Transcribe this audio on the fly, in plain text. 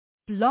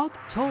Blog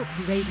Talk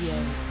Radio.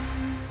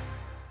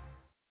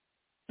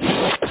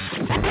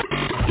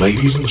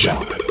 Ladies and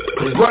gentlemen,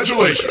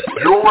 congratulations.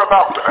 You're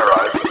about to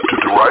arrive to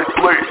the right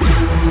place.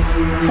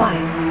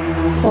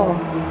 5, 4,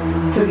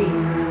 3,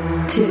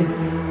 2,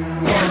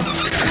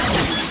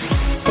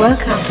 1.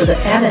 Welcome to the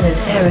Alan and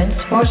Aaron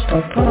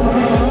Sportsbook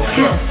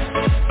Podcast.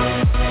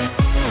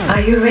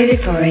 Are you ready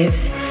for it?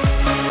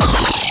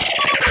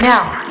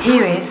 Now,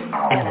 here is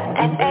Alan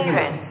and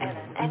Aaron.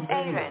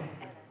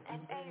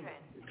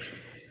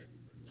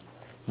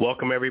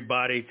 Welcome,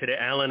 everybody, to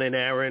the Alan and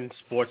Aaron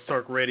Sports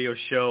Talk Radio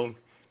Show.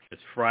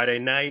 It's Friday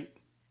night,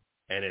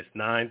 and it's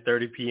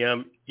 9:30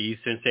 p.m.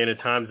 Eastern Standard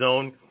Time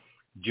Zone,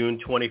 June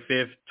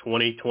 25th,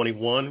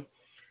 2021.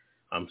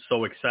 I'm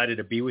so excited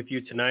to be with you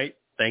tonight.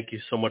 Thank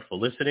you so much for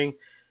listening.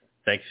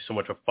 Thank you so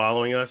much for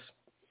following us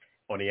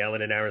on the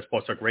Alan and Aaron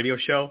Sports Talk Radio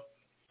Show.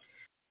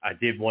 I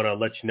did want to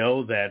let you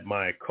know that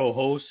my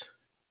co-host,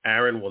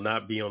 Aaron, will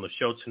not be on the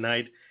show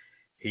tonight.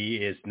 He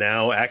is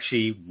now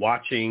actually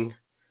watching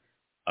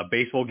a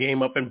baseball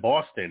game up in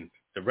Boston,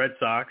 the Red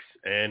Sox,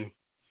 and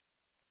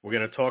we're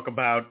going to talk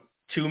about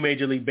two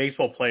Major League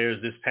Baseball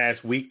players this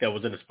past week that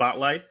was in the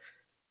spotlight,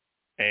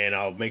 and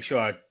I'll make sure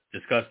I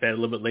discuss that a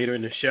little bit later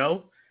in the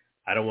show.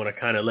 I don't want to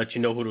kind of let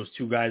you know who those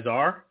two guys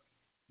are,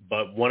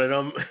 but one of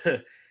them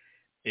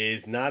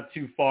is not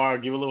too far.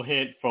 I'll give a little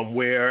hint from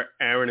where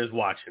Aaron is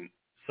watching,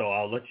 so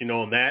I'll let you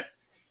know on that.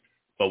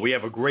 But we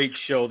have a great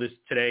show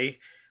today.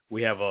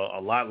 We have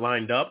a lot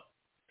lined up.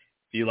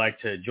 If you'd like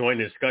to join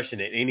the discussion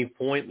at any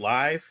point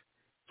live,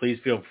 please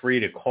feel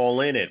free to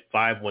call in at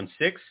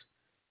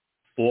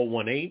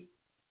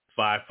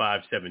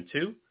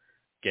 516-418-5572.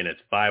 Again,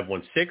 it's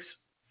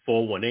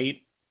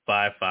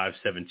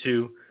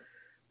 516-418-5572.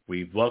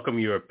 We welcome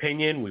your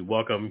opinion. We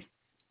welcome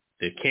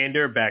the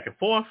candor back and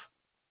forth,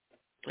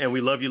 and we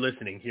love you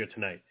listening here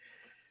tonight.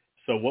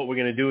 So what we're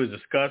going to do is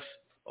discuss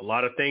a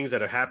lot of things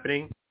that are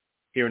happening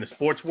here in the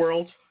sports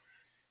world.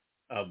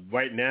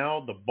 Right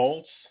now, the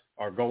Bolts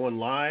are going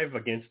live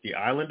against the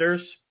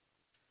Islanders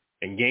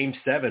in Game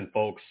 7,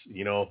 folks.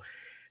 You know,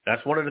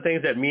 that's one of the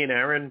things that me and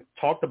Aaron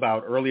talked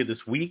about earlier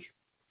this week,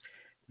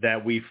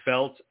 that we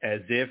felt as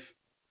if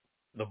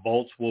the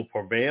Bolts will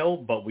prevail,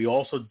 but we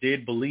also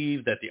did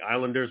believe that the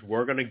Islanders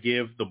were going to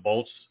give the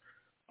Bolts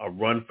a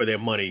run for their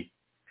money.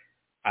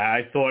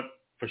 I thought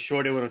for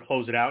sure they were going to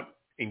close it out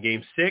in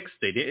Game 6.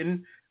 They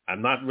didn't.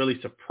 I'm not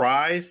really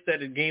surprised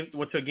that the game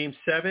went to Game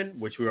 7,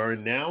 which we are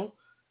in now.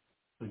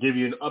 I'll give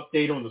you an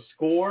update on the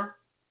score.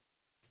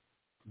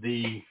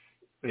 In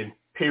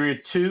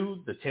period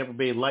 2, the Tampa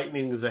Bay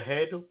Lightning is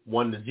ahead,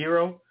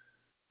 1-0.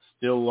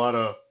 Still a lot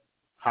of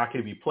hockey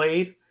to be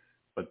played,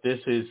 but this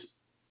is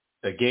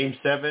a Game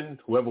 7.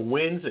 Whoever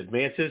wins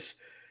advances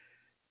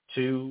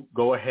to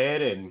go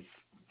ahead and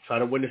try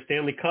to win the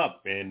Stanley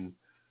Cup. And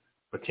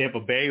for Tampa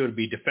Bay, it would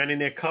be defending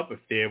their cup if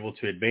they're able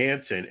to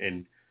advance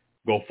and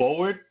go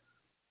forward.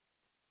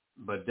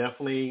 But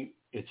definitely,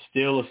 it's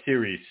still a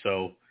series.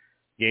 So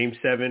Game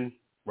 7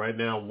 right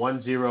now,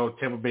 1-0,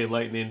 Tampa Bay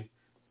Lightning,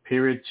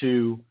 period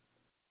 2,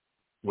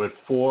 with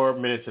 4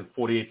 minutes and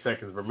 48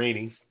 seconds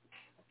remaining.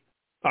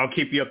 I'll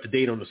keep you up to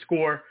date on the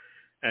score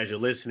as you're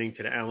listening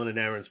to the Alan and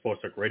Aaron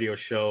Sports Talk Radio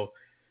Show.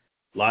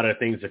 A lot of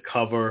things to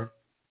cover.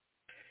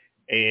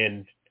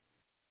 And,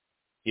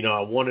 you know,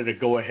 I wanted to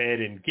go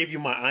ahead and give you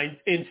my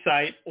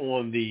insight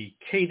on the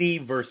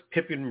KD versus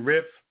Pippen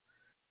riff.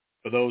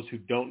 For those who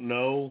don't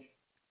know,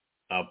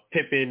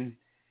 Pippen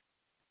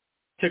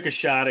took a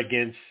shot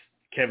against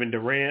Kevin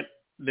Durant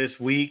this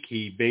week.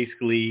 He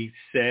basically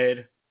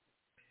said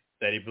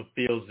that he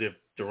feels that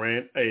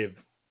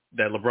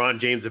LeBron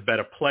James is a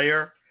better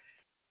player.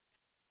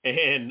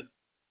 And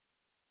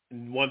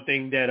one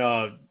thing that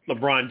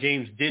LeBron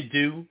James did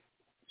do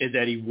is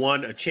that he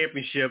won a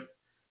championship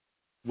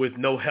with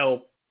no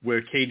help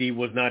where KD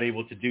was not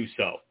able to do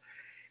so.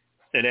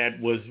 And that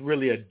was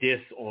really a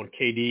diss on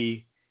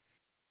KD,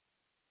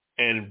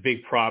 and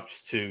big props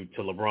to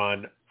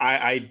LeBron.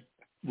 I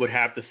would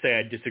have to say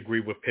I disagree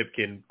with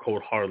Pippen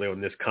cold-heartedly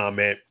on this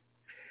comment.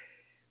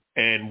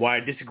 And why I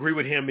disagree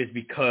with him is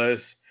because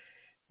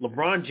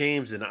LeBron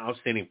James is an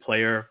outstanding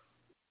player,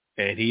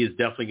 and he is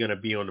definitely going to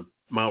be on the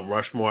Mount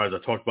Rushmore, as I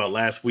talked about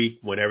last week,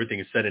 when everything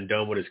is said and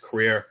done with his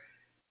career.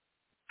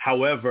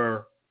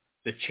 However,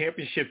 the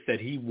championships that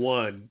he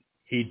won,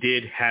 he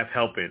did have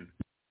help in.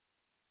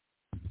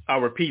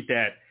 I'll repeat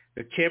that.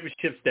 The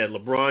championships that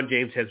LeBron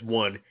James has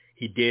won,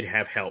 he did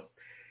have help.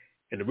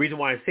 And the reason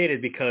why I say it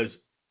is because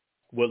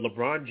with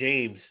LeBron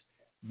James,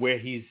 where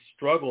he's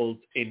struggled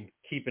in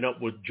keeping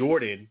up with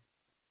Jordan,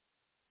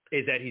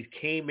 is that he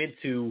came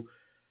into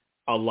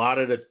a lot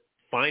of the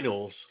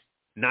finals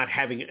not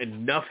having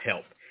enough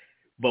help.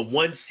 But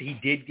once he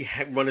did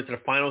run into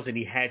the finals and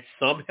he had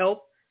some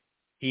help,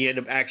 he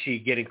ended up actually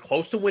getting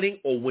close to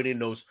winning or winning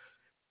those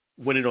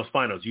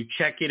finals. You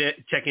check into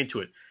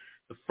it.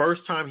 The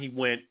first time he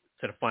went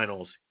to the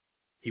finals,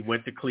 he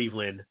went to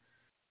Cleveland,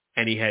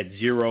 and he had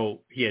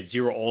zero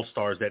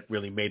All-Stars that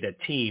really made that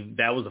team.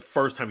 That was the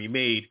first time he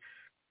made,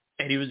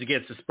 and he was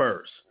against the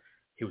Spurs.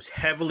 He was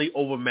heavily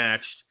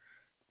overmatched,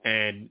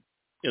 and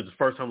It was the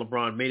first time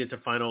LeBron made it to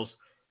finals,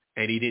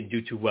 and he didn't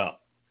do too well.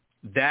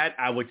 That,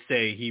 I would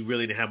say, he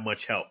really didn't have much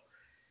help.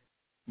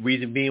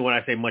 Reason being, when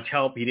I say much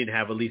help, he didn't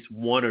have at least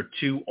one or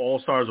two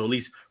all-stars, or at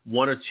least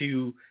one or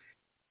two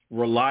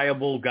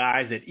reliable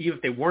guys that, even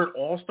if they weren't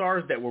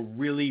all-stars, that were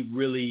really,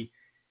 really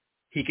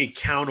he could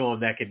count on,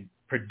 that could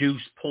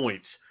produce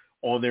points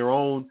on their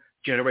own,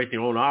 generate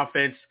their own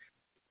offense,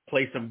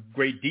 play some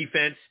great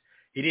defense.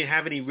 He didn't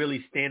have any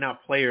really standout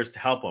players to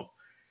help him.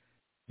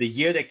 The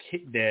year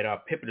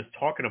that Pippen is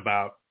talking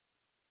about,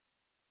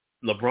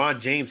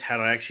 LeBron James had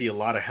actually a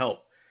lot of help.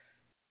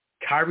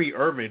 Kyrie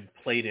Irving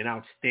played an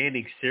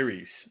outstanding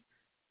series,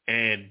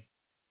 and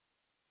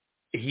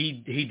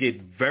he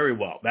did very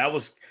well. That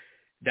was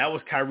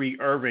Kyrie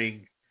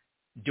Irving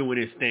doing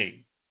his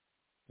thing,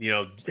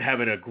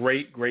 having a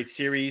great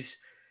series,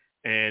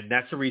 and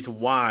that's the reason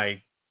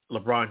why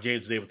LeBron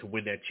James was able to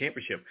win that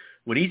championship.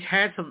 When he's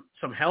had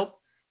some help,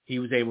 he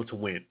was able to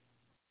win.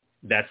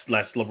 That's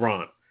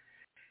LeBron.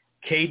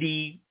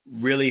 KD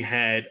really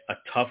had a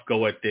tough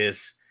go at this.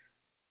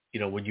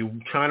 When you're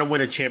trying to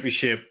win a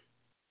championship,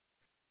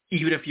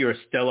 even if you're a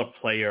stellar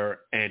player,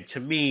 and to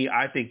me,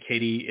 I think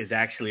KD is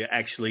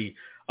actually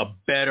a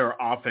better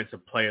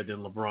offensive player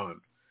than LeBron.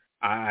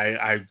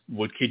 I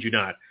would kid you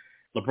not.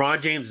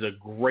 LeBron James is a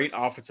great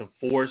offensive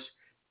force,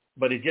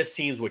 but it just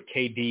seems with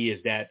KD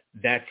is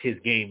that's his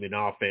game in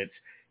offense.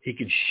 He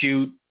can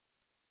shoot,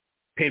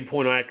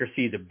 pinpoint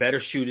accuracy. He's a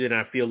better shooter than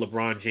I feel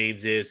LeBron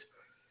James is.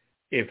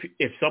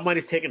 If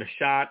somebody's taking a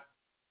shot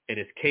and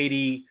it's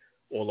KD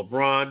or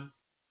LeBron,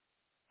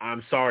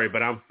 I'm sorry,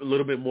 but I'm a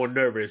little bit more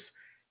nervous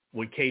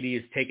when KD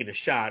is taking a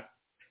shot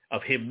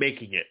of him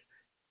making it.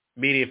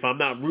 Meaning, if I'm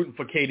not rooting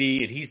for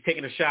KD and he's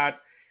taking a shot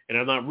and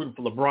I'm not rooting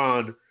for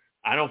LeBron,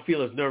 I don't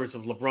feel as nervous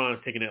if LeBron is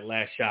taking that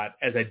last shot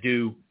as I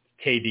do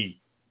KD.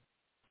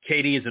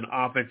 KD is an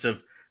offensive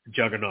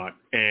juggernaut,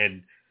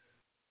 and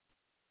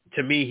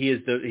to me,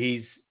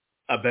 he's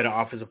a better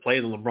offensive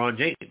player than LeBron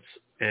James,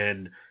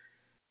 and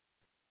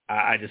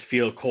I just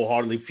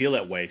wholeheartedly feel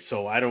that way.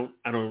 So I don't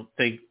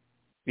think,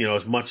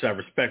 as much as I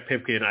respect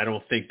Pippen, I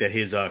don't think that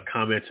his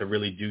comments are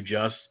really due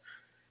just.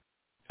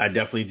 I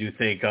definitely do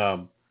think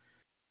they're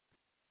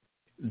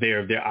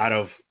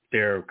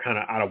kind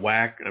of out of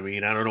whack. I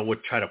mean, I don't know what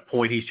kind of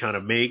point he's trying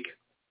to make.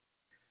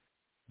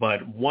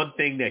 But one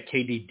thing that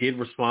KD did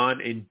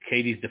respond in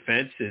KD's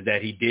defense is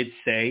that he did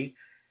say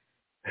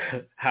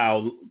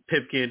how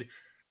Pippen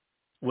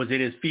was in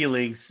his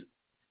feelings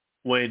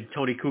when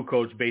Tony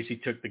Kukoc basically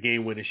took the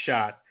game-winning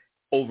shot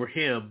over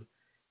him,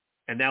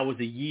 and that was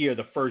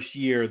the first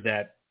year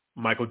that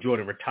Michael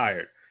Jordan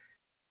retired.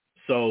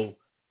 So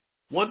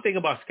one thing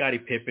about Scottie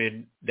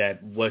Pippen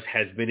that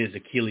has been his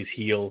Achilles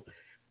heel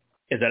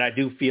is that I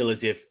do feel as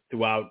if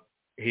throughout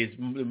the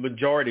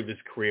majority of his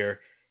career,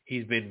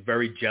 he's been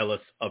very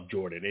jealous of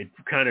Jordan. It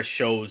kind of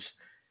shows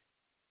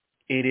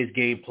in his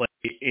gameplay,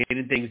 in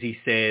the things he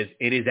says,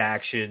 in his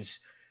actions.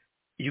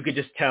 You could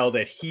just tell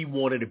that he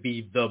wanted to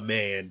be the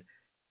man,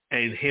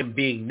 and him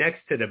being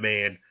next to the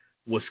man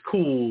was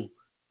cool,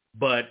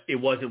 but it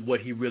wasn't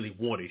what he really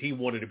wanted. He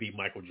wanted to be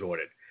Michael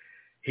Jordan.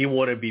 He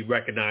wanted to be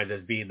recognized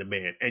as being the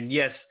man. And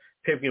yes,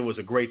 Pippen was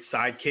a great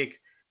sidekick,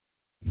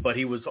 but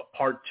he was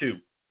part two.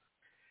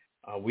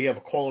 We have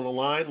a call on the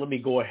line. Let me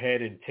go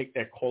ahead and take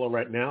that caller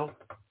right now,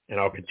 and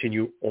I'll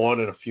continue on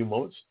in a few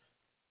moments.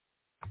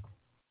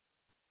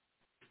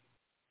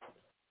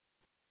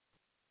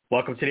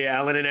 Welcome to the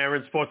Alan and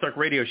Aaron Sports Talk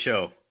Radio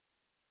Show.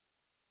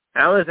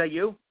 Alan, is that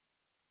you?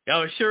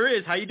 Oh, it sure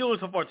is. How you doing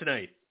so far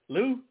tonight?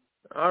 Lou?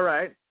 All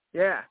right.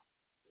 Yeah.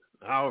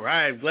 All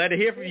right. Glad to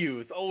hear from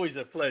you. It's always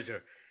a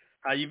pleasure.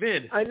 How you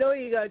been? I know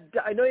you got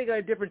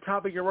a different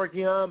topic you're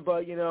working on,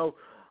 but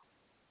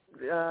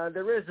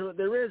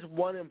there is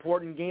one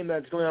important game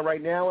that's going on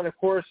right now, and of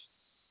course,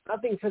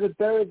 nothing says it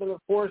better than,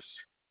 of course,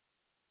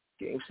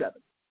 Game 7.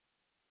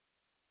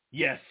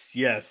 Yes,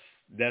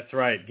 that's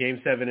right. Game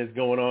 7 is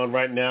going on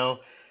right now,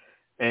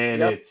 and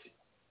yep.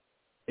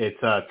 it's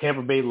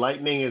Tampa Bay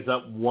Lightning is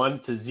up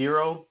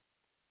 1-0.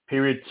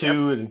 Period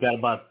 2, and got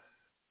about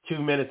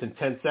 2 minutes and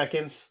 10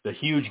 seconds. The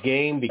huge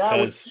game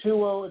because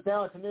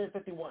now it's a minute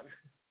 51.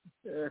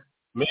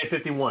 Minute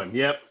 51.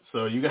 Yep.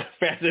 So you got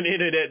faster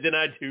internet than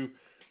I do.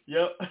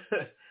 Yep.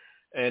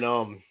 And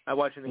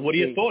what are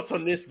your thoughts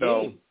on this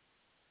game?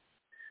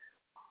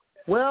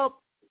 Well,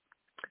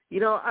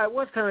 I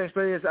was kind of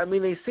expecting this. I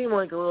mean, they seem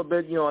like a little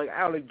bit, like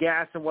out of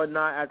gas and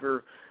whatnot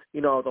after,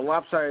 the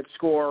lopsided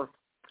score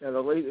and the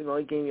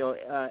late game,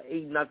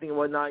 8-0 and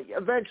whatnot.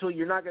 Eventually,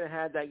 you're not going to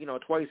have that,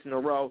 twice in a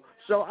row.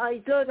 So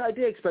I did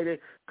expect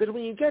it, because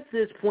when you get to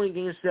this point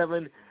in Game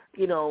 7,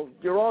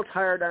 you're all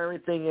tired and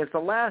everything. It's the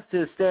last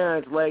to stand on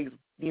its legs,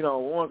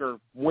 longer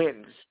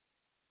wins.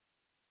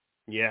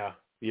 Yeah,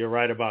 you're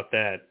right about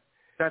that.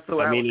 That's the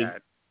way I look at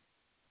it.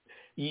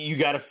 You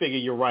got to figure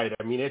you're right.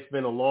 I mean, it's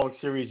been a long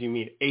series. You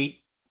mean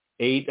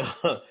eight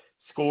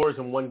scores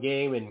in one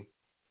game, and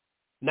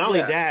not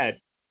only that,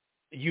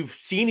 you've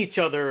seen each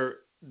other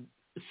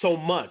so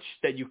much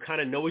that you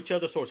kind of know each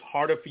other, so it's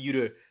harder for you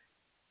to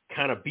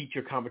kind of beat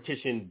your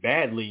competition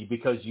badly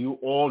because you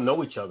all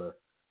know each other.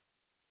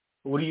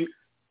 What do you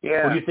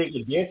think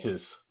the guess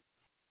is?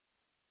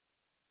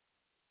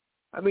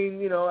 I mean,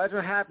 that's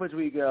what happens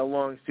when you get a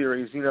long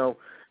series,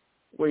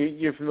 where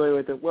you're familiar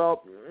with it.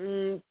 Well,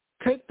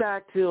 take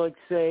back to, like,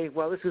 say,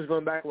 this is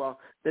going back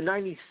the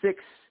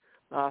 96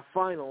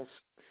 finals.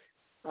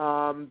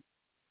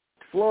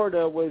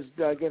 Florida was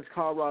against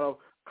Colorado.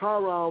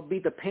 Colorado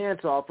beat the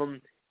pants off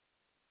them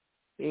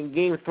in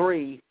Game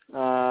 3,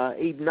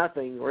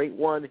 8-0 or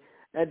 8-1.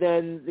 And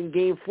then in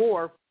Game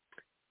 4,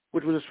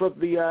 which was swept,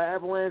 the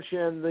Avalanche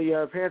and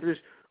the Panthers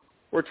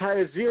were tied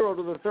at 0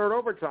 to the third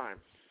overtime.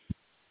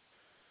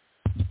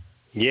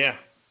 Yeah.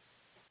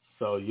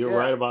 So you're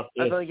right about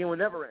this. I thought the game would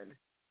never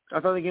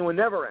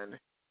end.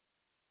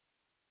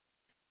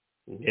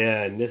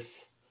 Yeah, and this...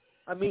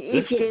 I mean,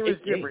 each game is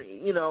different,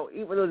 even though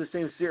it's the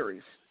same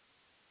series.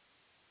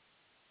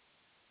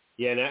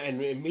 Yeah, and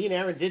me and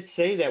Aaron did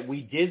say that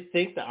we did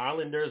think the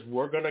Islanders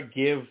were going to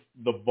give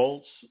the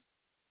Bolts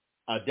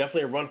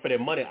definitely a run for their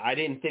money. I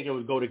didn't think it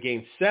would go to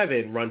Game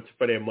 7, run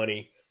for their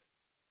money,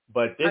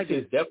 but this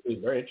is definitely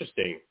very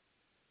interesting.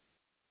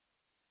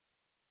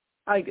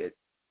 I did.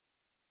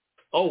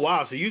 Oh,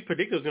 wow. So you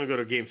predicted it was going to go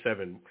to Game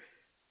 7.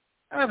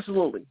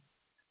 Absolutely.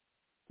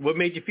 What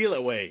made you feel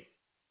that way?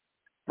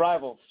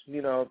 Rivals.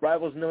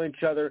 Rivals know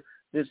each other.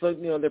 I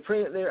think they're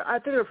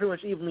pretty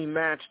much evenly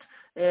matched,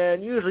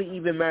 and usually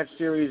even matched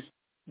series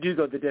do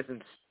go the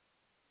distance.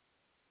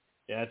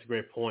 Yeah, that's a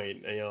great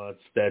point. It's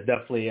that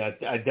definitely.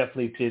 I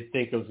definitely did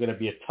think it was going to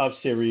be a tough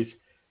series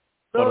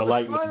for the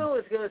Lightning. The final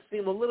is going to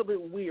seem a little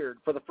bit weird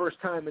for the first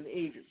time in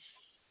ages.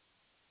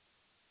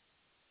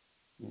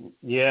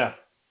 Yeah.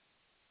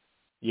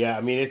 Yeah,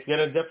 I mean, it's going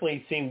to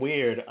definitely seem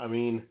weird. I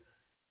mean,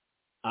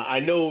 I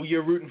know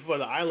you're rooting for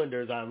the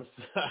Islanders.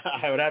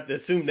 I would have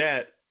to assume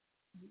that.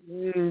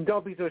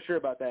 Don't be so sure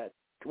about that.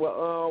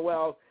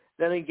 Well,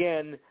 then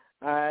again,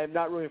 I'm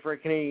not rooting for a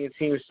Canadian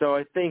team, so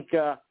I think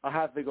I'll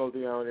have to go with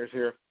the Islanders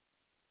here.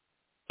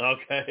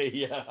 Okay,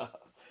 yeah.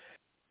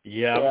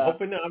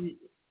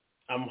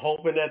 I'm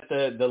hoping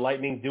that the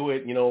Lightning do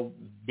it.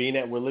 Being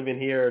that we're living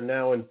here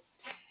now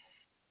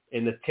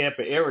in the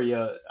Tampa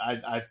area,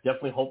 I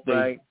definitely hope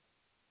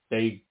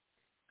they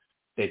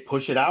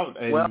push it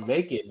out and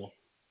make it.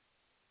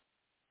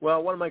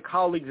 Well, one of my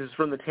colleagues is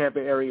from the Tampa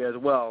area as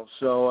well,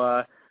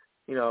 so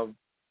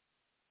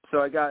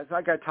so I got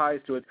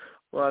ties to it.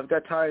 Well, I've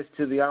got ties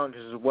to the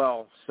Islanders as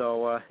well,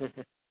 so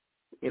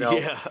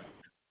Yeah.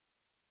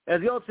 As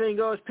the old saying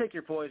goes, pick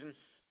your poison.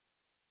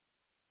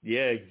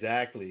 Yeah,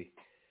 exactly.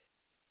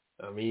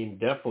 I mean,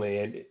 definitely.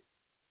 And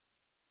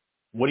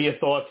what are your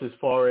thoughts as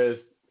far as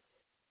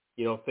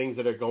things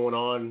that are going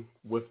on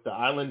with the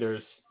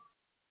Islanders?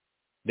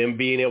 Them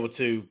being able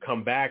to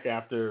come back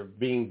after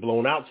being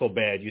blown out so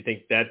bad, you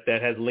think that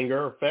has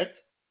linger effect?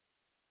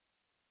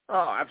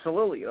 Oh,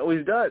 absolutely. It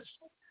always does.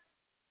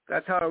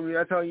 That's how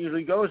it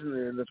usually goes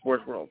in the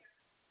sports world.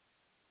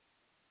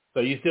 So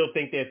you still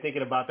think they're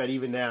thinking about that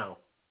even now?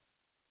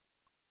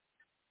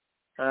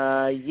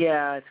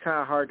 Yeah, it's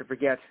kind of hard to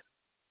forget.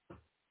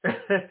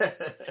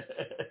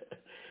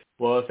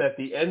 Well, it's at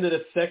the end of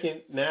the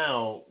second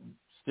now,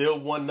 still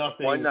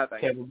 1-0. 1-0.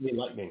 Tampa Bay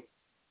Lightning.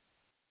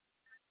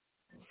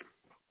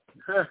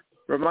 Huh.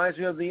 Reminds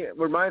me of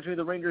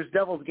the Rangers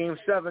Devils Game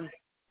 7.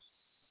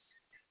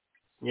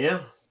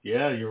 Yeah,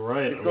 you're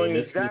right. It's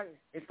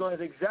going as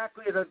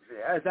exactly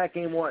as that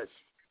game was.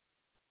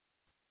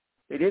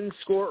 They didn't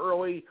score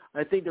early.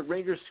 I think the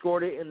Rangers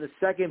scored it in the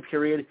second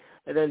period,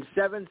 and then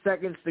 7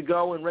 seconds to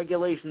go in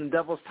regulation, the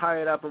Devils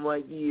tie it up. I'm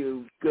like,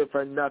 you good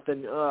for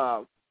nothing.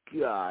 Oh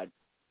God.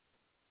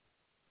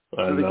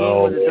 So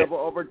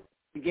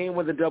the game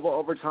with the double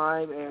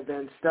overtime, and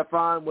then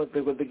Stefan with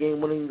the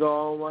game-winning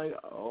goal. I'm like,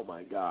 oh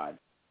my God.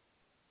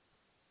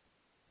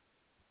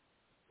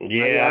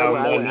 Yeah,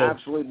 I would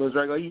absolutely was.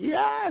 I go,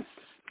 yes.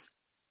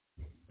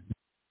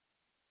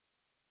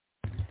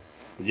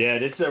 Yeah,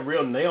 this is a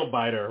real nail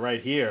biter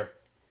right here.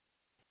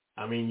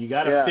 I mean, you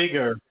got to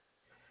figure.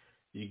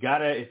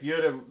 If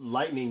you're the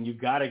Lightning, you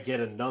got to get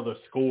another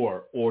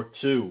score or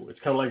two. It's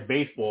kind of like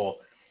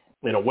baseball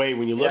in a way.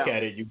 When you look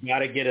at it, you got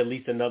to get at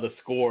least another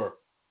score.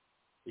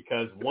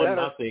 Because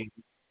 1-0,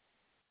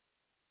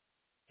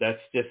 that's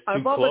just too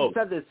I've close. always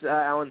said this,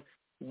 Alan.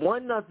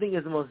 1-0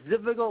 is the most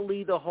difficult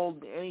lead to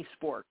hold in any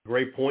sport.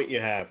 Great point you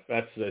have.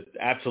 That's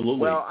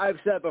absolutely. Well, I've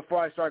said it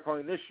before I started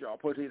calling this show. I'll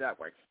put it that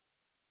way.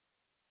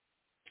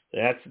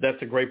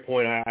 That's a great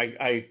point.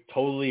 I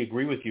totally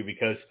agree with you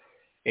because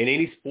in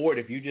any sport,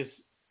 if you just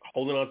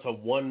holding on to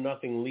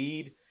 1-0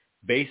 lead,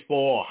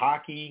 baseball or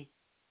hockey,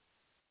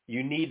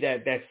 you need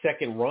that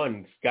second run.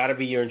 It's got to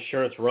be your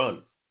insurance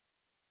run.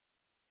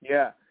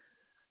 Yeah,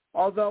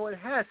 although it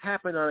has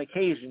happened on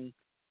occasion.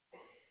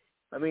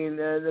 I mean,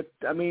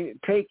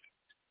 take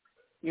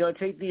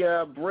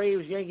the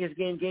Braves Yankees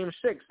game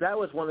 6. That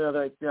was one of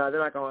the they're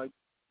not going,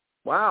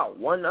 wow,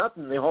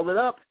 1-0. They hold it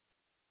up.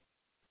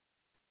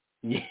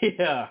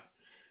 Yeah,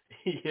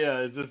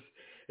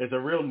 it's a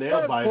real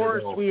nail biter.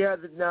 Of course, we had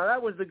now that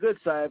was the good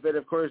side of it.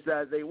 Of course,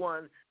 that they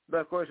won,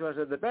 but of course, we also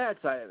had the bad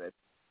side of it.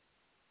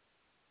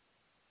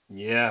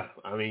 Yeah,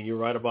 I mean, you're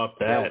right about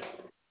that.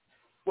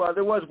 Well,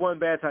 there was one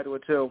bad side to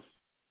it, too.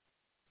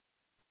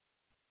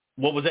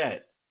 What was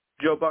that?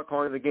 Joe Buck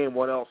calling the game.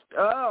 What else?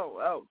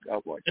 Oh,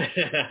 boy.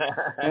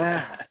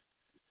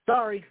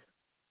 Sorry.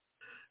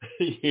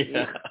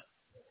 Yeah.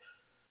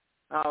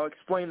 I'll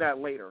explain that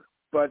later,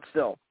 but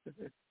still.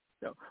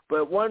 No.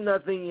 But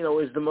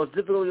 1-0, is the most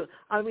difficult.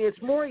 I mean,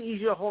 it's more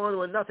easy to hold on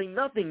to a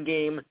 0-0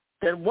 game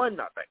than 1-0.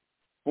 For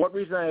what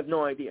reason, I have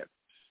no idea.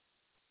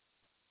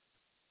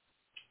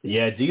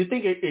 Yeah. Do you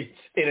think it's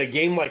in a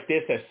game like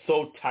this that's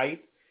so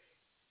tight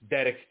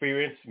that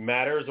experience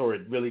matters, or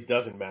it really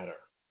doesn't matter?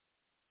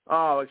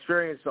 Oh,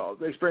 experience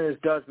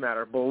does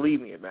matter.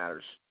 Believe me, it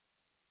matters.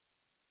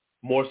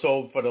 More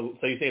so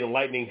so you say the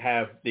Lightning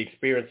have the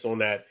experience on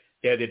that.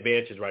 They have the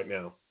advantages right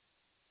now.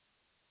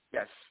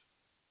 Yes.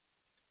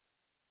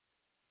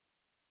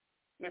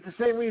 It's the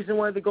same reason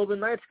why the Golden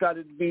Knights got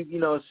it to be,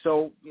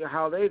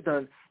 how they've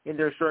done in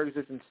their short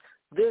existence.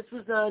 This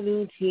was not a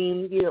new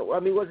team, it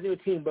wasn't a new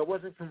team, but it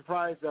wasn't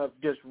comprised of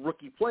just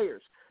rookie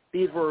players.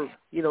 These were,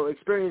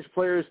 experienced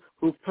players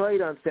who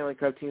played on Stanley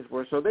Cup teams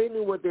before, so they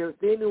knew what they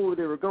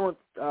were going,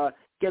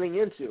 getting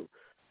into.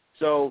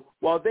 So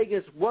while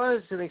Vegas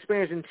was an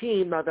expansion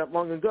team not that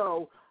long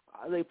ago,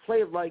 they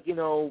played like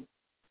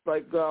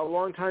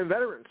longtime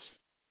veterans.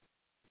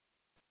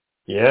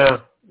 Yeah,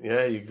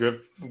 you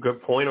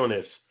good point on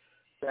this.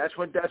 That's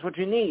what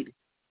you need.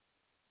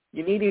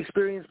 You need the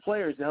experienced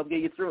players to help get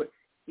you through it.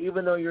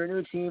 Even though you're a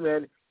new team,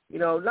 and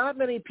not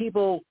many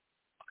people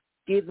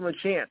gave them a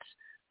chance.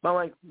 I'm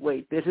like,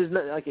 wait, this is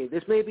not okay.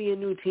 This may be a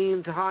new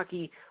team to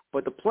hockey,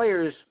 but the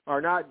players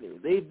are not new.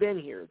 They've been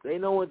here. They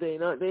know what they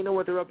know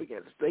what they're up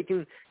against. They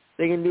can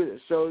do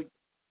this. So,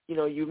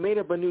 you made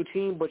up a new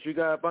team, but you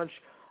got a bunch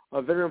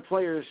of veteran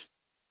players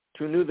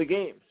who knew the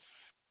game.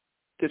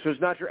 This was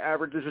not your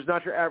average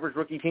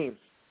rookie team.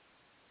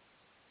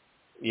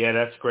 Yeah,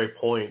 that's a great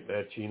point.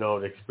 That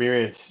the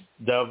experience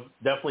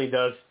definitely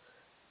does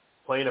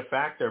play in a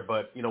factor,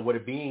 but with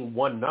it being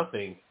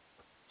 1-0,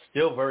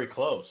 still very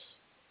close.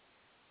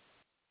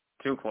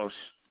 Too close.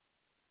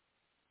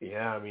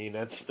 Yeah, I mean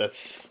that's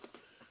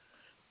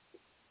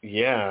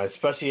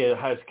especially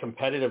as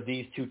competitive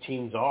these two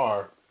teams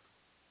are.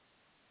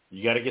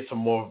 You got to get some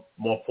more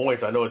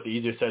points. I know it's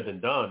easier said than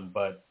done,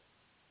 but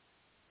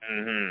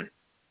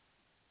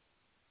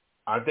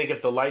I think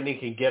if the Lightning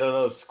can get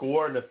another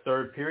score in the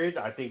third period,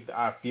 I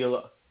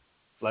feel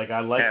like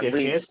I like their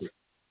chances.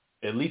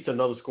 At least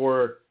another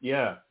score,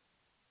 yeah.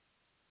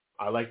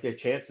 I like their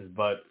chances,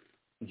 but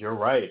you're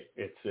right.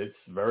 It's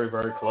very,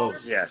 very close.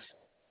 Yes.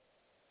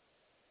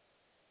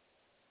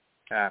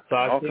 So it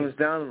all comes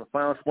down in the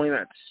final 20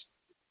 minutes.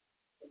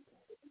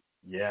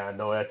 Yeah, I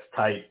know that's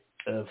tight.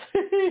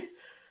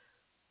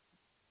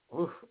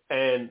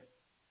 And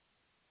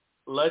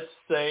let's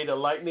say the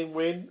Lightning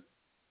win.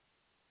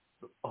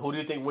 Who do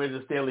you think wins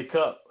the Stanley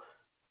Cup?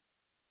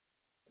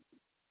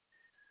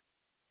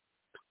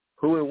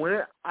 Who will win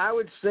it? I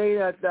would say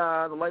that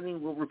the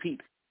Lightning will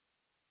repeat.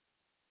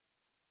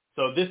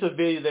 So this would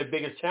be their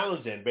biggest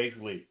challenge then,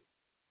 basically.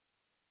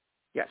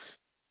 Yes.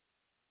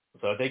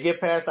 So if they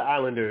get past the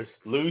Islanders,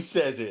 Lou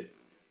says it.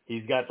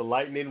 He's got the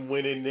Lightning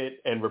winning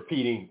it and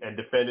repeating and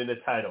defending the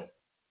title.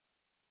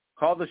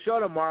 Call the show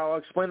tomorrow. I'll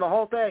explain the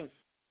whole thing.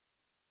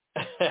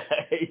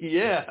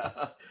 Yeah,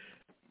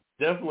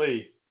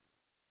 definitely.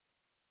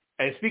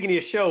 And speaking of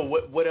your show,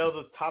 what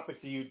other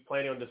topics are you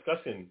planning on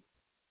discussing?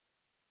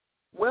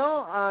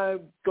 Well,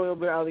 I'm going a little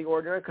bit out of the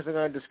ordinary because I'm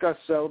going to discuss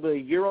a little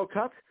bit of Euro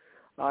Cup.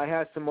 I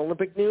have some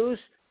Olympic news.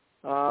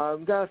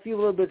 I've got a few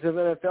little bits of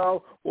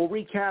NFL. We'll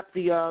recap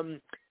the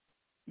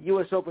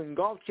U.S. Open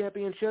Golf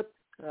Championship.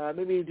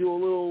 Maybe do a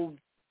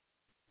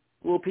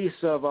little piece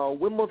of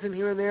Wimbledon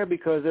here and there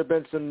because there have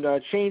been some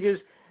changes.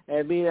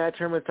 And being that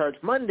tournament starts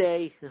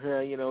Monday, we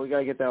got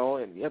to get that all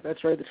in. Yep,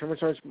 that's right. The tournament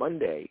starts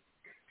Monday.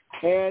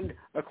 And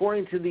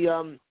according to the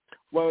I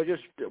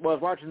was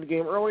watching the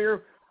game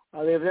earlier,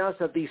 they have announced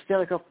that the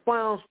Stanley Cup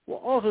Finals will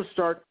also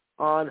start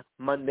on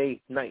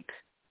Monday night.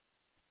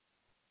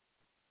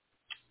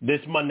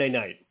 This Monday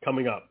night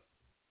coming up.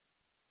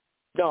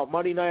 No,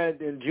 Monday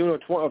night in June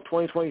of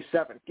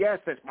 2027. Yes,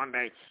 it's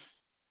Monday.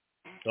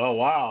 Oh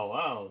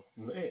wow,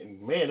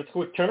 man, it's a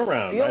quick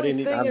turnaround. The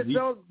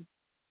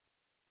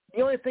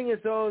only thing is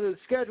though, the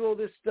schedule,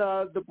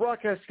 the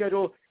broadcast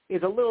schedule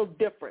is a little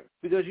different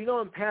because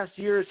in past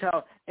years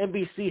how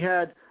NBC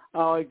had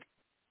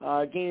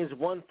games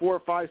 1,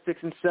 4, 5,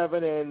 6, and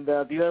 7, and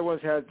the other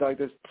ones had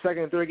the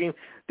second and third game.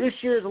 This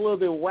year is a little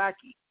bit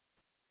wacky.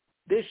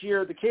 This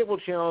year, the cable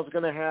channel is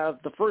going to have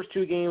the first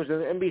two games,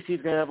 and NBC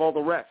is going to have all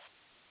the rest.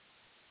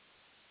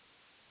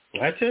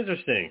 That's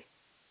interesting.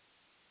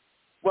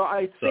 Well,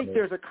 I think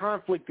there's a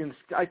conflict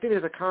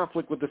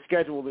with the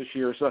schedule this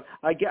year, so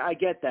I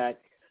get that.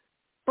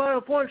 But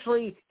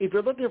unfortunately, if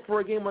you're looking for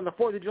a game on the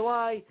 4th of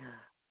July,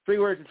 3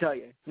 words to tell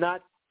you: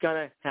 not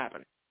gonna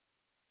happen.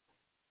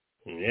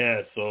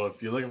 Yeah, so if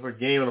you're looking for a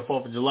game on the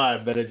 4th of July,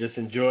 better just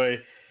enjoy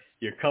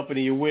your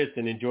company you're with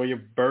and enjoy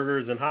your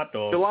burgers and hot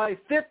dogs. July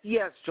 5th,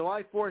 yes.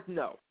 July 4th,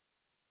 no.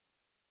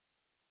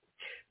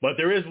 But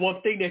there is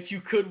one thing that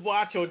you could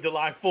watch on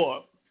July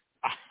 4th.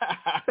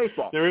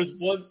 Baseball. There is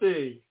one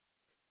thing,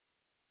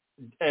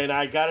 and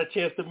I got a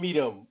chance to meet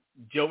him,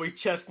 Joey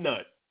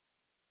Chestnut,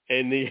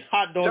 in the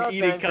hot dog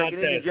eating contest. I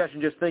get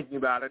indigestion just thinking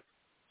about it.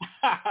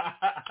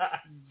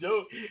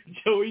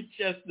 Joey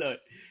Chestnut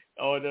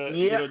on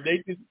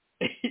Nathan's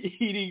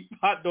eating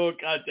hot dog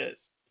contest,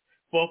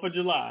 4th of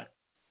July.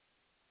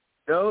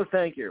 No,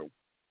 thank you.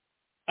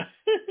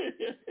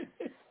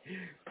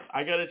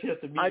 I got a chance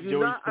to meet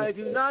Joey Chestnut. I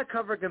do not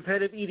cover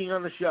competitive eating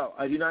on the show.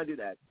 I do not do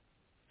that.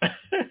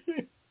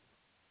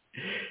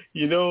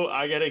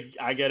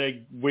 I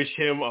gotta wish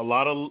him a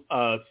lot of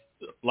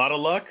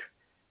luck,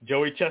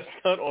 Joey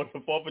Chestnut, on the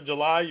 4th of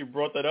July. You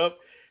brought that up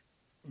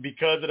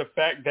because of the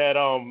fact that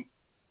I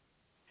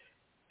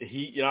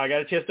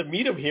got a chance to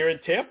meet him here in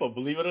Tampa.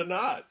 Believe it or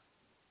not,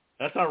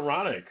 that's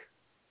ironic.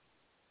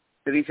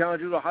 Did he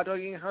challenge you to a hot dog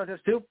eating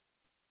contest too?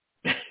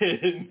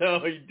 No,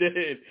 he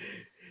didn't.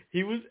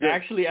 He was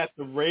actually at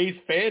the Rays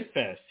Fan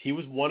Fest. He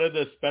was one of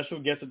the special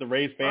guests at the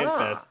Rays Fan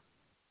Fest.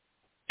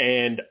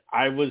 And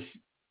I was,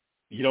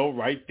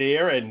 right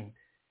there. And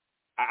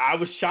I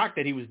was shocked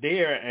that he was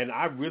there. And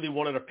I really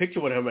wanted a picture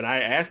with him. And I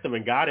asked him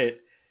and got it.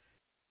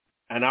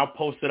 And I'll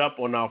post it up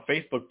on our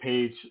Facebook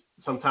page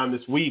sometime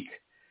this week.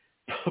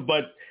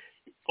 But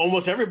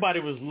almost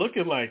everybody was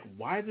looking like,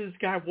 why does this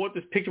guy want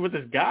this picture with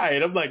this guy?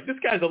 And I'm like, this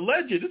guy's a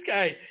legend. This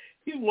guy,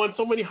 he's won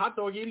so many hot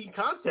dog eating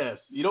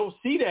contests. You don't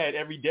see that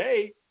every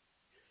day.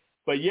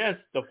 But yes,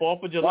 the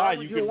 4th of July,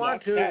 you can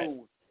watch that.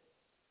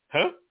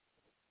 Huh?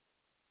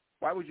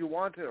 Why would you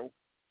want to?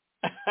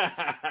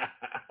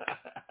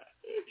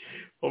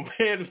 Well,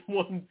 man, it's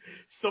won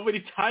so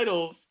many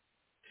titles.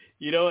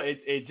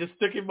 It just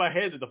stuck in my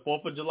head that the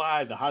 4th of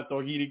July, the hot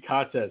dog eating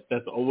contest,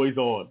 that's always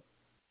on.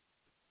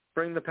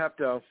 Bring the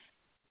Pepto.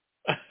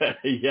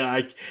 Yeah,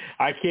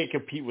 I can't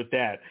compete with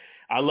that.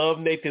 I love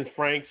Nathan's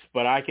Franks,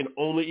 but I can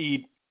only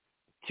eat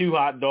 2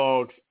 hot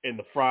dogs and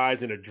the fries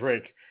and a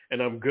drink,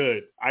 and I'm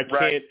good. I can't.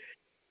 Right.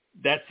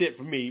 That's it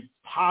for me.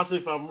 Possibly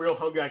if I'm real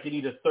hungry, I can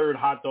eat a 3rd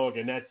hot dog,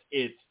 and that's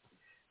it.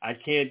 I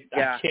can't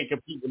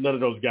compete with none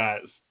of those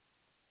guys.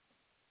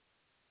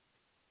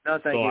 No,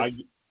 thank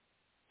you.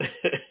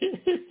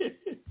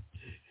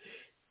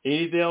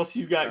 Anything else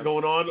you got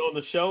going on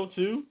the show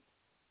too?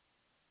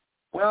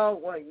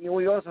 Well,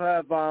 we also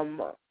have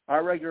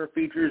our regular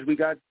features. We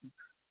got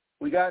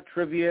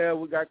trivia.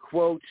 We got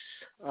quotes.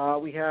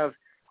 We have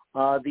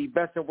the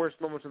best and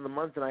worst moments of the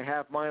month, and I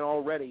have mine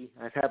already.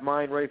 I've had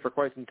mine ready for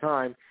quite some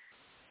time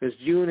because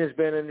June has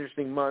been an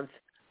interesting month.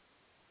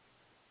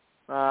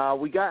 I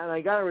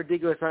got a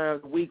ridiculous time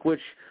of the week,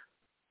 which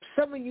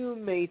some of you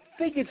may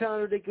think it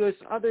sounds ridiculous,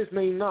 others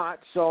may not.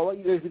 So I'll let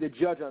you guys be the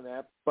judge on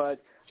that.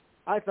 But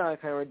I found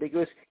it kind of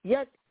ridiculous.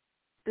 Yet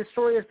the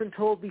story has been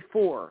told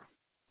before.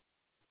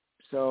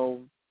 So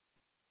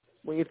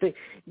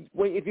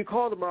if you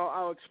call tomorrow,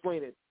 I'll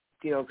explain it.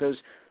 Because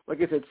like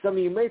I said, some of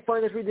you may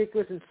find this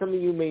ridiculous, and some of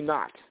you may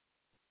not.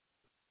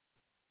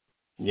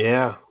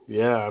 Yeah.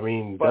 I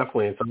mean, but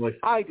definitely. It sounds like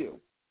I do.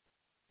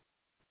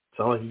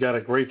 Sounds like you got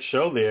a great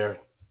show there.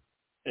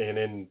 And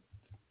then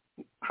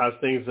how's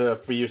things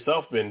for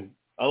yourself been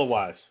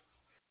otherwise?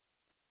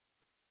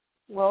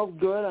 Well,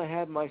 good. I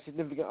had my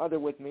significant other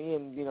with me,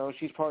 and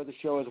she's part of the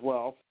show as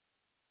well.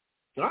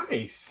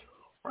 Nice.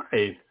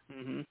 Right.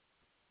 Mm-hmm.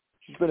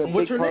 She's been a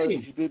big part.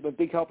 She's been a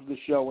big help of the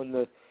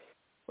show.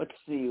 Let's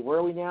see, where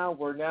are we now?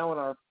 We're now in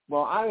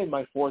I'm in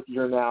my 4th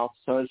year now.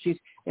 So she's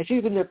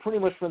been there pretty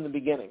much from the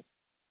beginning.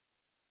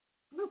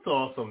 That's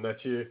awesome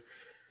that your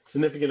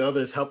significant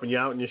other is helping you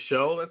out in your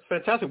show. That's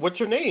fantastic. What's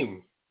her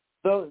name?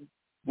 So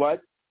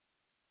what?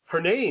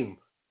 Her name?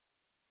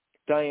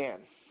 Diane.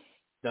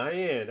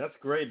 That's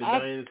great.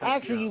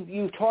 Actually,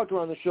 you've talked to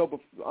her on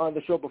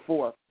the show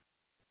before.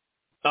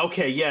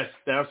 Okay, yes,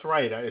 that's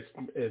right.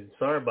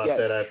 Sorry about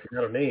that. I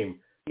forgot her name.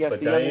 Yes,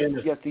 but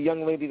Diane. Yes, the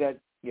young lady that.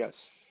 Yes.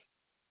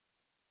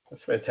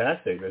 That's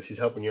fantastic that she's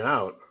helping you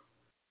out.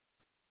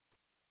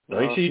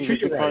 Make sure you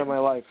treat her right. Part of my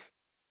life.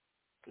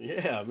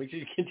 Yeah, make sure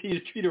you continue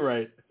to treat her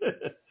right.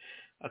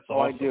 That's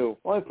awesome. I do.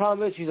 Only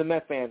problem is she's a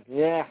Met fan.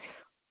 Yeah.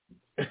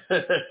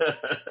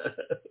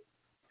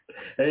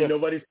 Hey,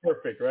 nobody's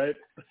perfect, right?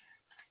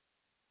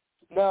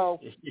 No.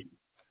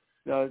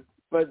 No.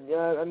 But,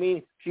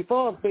 she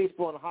follows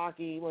baseball and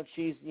hockey when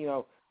she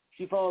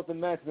follows the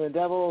Mets and the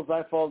Devils.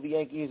 I follow the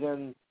Yankees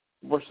and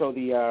more so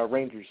the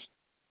Rangers.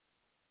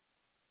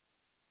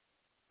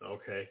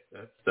 Okay,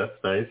 that's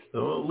nice.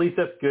 Well, at least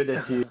that's good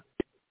that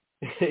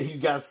you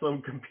got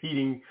some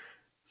competing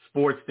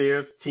sports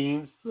there,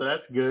 teams, so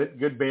that's good.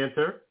 Good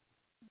banter.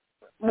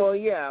 Well,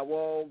 yeah,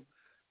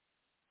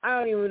 I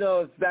don't even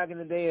know if back in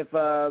the day if,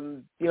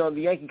 the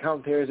Yankee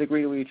commentators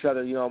agree with each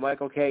other,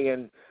 Michael Kay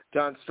and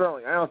John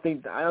Sterling. I don't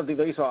think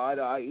they saw eye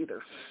to eye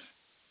either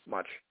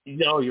much.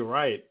 No, you're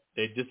right.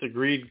 They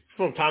disagreed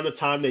from time to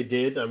time. They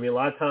did. I mean, a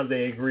lot of times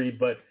they agreed,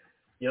 but,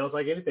 it's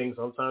like anything.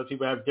 Sometimes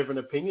people have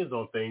different opinions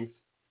on things.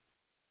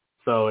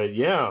 So,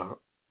 yeah.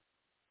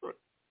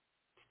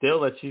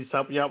 Still that she's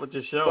helping you out with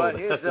your show.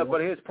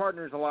 But his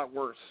partner's a lot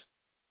worse.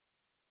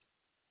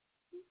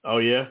 Oh,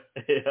 yeah?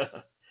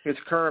 Yeah. His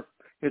current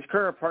His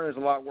current partner is a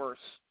lot worse.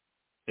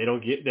 They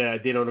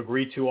don't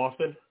agree too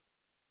often?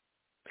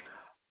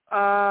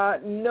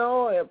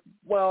 No.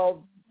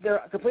 Well,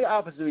 they're complete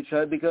opposite of each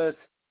other because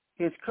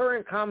his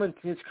current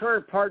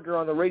partner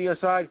on the radio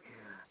side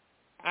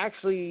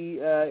actually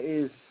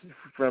is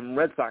from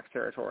Red Sox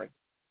territory.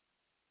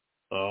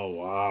 Oh,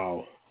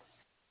 wow.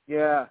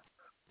 Yeah.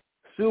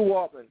 Sue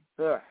Waltman.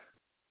 Ugh.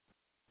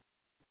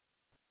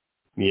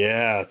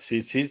 Yeah,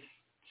 she's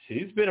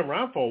been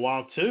around for a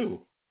while,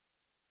 too.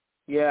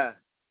 Yeah.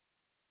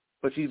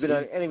 But she's been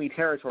on enemy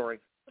territory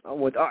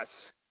with us.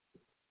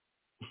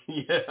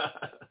 Yeah.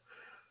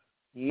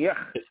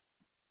 Yeah.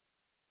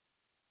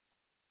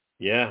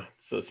 Yeah.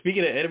 So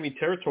speaking of enemy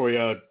territory,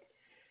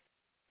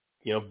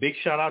 big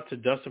shout out to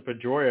Dustin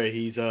Pedroia.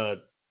 He's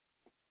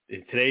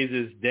today's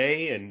his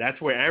day, and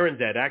that's where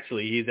Aaron's at.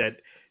 Actually, he's at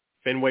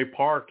Fenway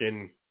Park,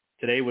 and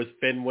today was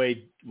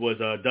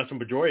Dustin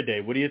Pedroia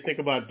Day. What do you think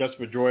about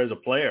Dustin Pedroia as a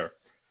player?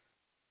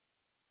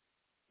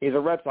 He's a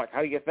Red Sox.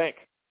 How do you think?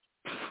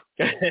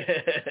 Does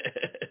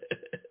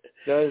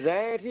that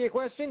answer your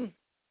question?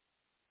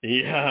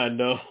 Yeah,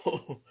 no.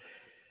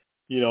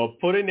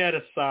 Putting that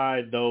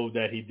aside, though,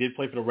 that he did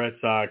play for the Red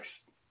Sox,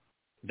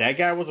 that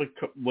guy was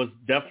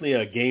definitely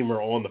a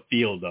gamer on the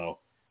field, though.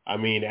 I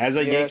mean, as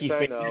a Yankee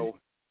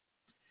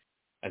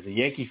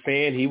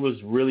fan, he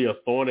was really a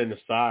thorn in the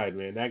side,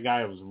 man. That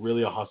guy was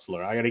really a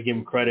hustler. I got to give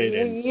him credit.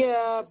 And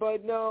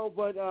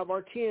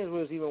Martinez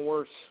was even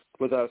worse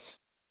with us.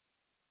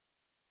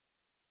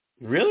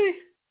 Really?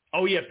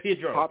 Oh yeah,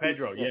 Pedro,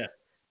 yeah.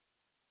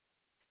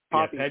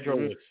 Poppy. Yeah, Pedro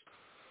was.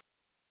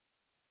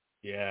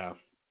 Yeah.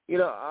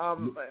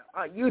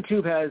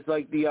 YouTube has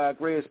like the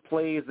greatest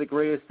plays, the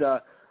greatest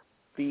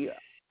there's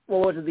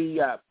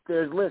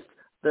list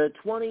the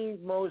 20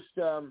 most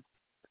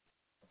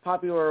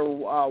popular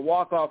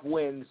walk-off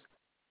wins,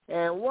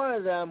 and one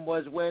of them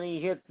was when he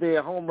hit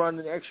the home run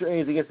in extra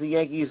innings against the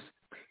Yankees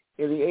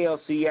in the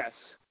ALCS,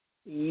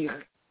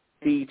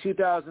 the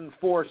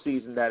 2004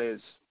 season. That is.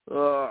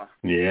 Ugh.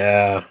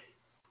 Yeah.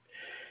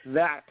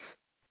 That.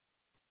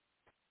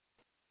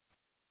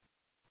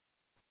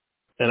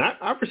 And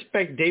I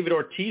respect David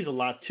Ortiz a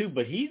lot too,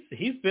 but he's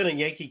been a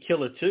Yankee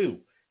killer too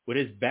with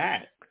his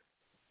bat.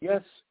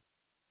 Yes.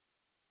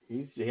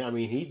 He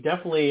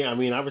definitely.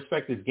 I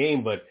respect his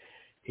game, but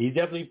he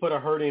definitely put a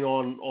hurting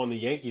on the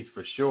Yankees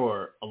for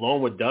sure,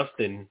 along with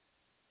Dustin.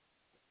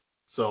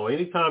 So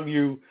anytime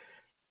you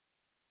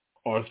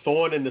are a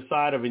thorn in the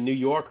side of a New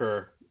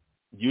Yorker,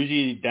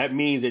 usually that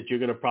means that you're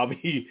going to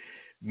probably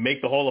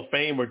make the Hall of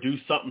Fame or do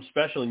something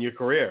special in your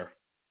career.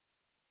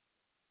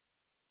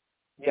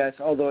 Yes,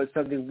 although it's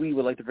something we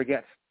would like to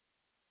forget.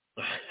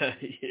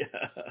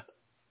 Yeah.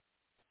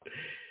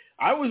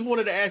 I always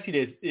wanted to ask you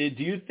this.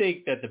 Do you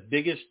think that the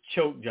biggest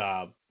choke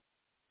job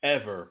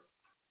ever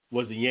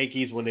was the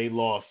Yankees when they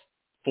lost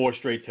 4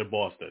 straight to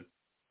Boston?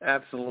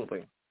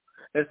 Absolutely.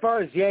 As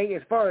far as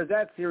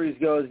that series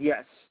goes,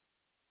 yes.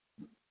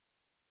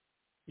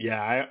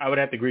 Yeah, I would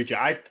have to agree with you.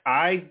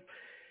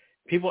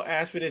 People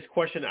ask me this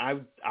question.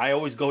 I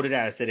always go to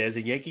that. I said, as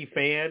a Yankee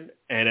fan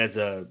and as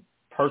a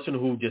person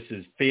who just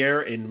is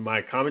fair in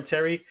my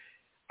commentary,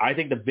 I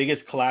think the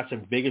biggest collapse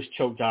and biggest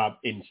choke job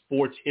in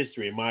sports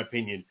history, in my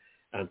opinion,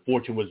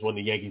 unfortunately, was when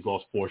the Yankees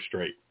lost 4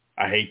 straight.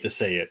 I hate to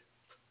say it.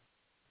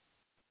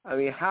 I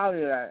mean, how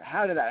did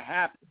that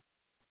happen?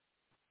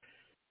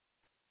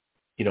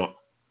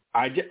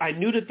 I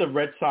knew that the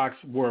Red Sox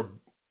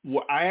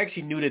I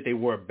actually knew that they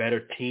were a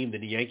better team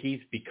than the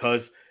Yankees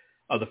because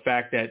of the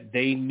fact that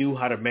they knew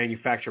how to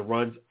manufacture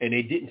runs and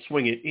they didn't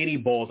swing at any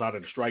balls out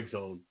of the strike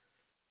zone.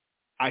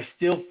 I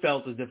still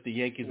felt as if the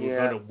Yankees were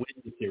going to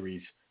win the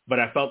series, but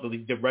I felt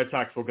that the Red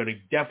Sox were going to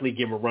definitely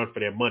give them a run for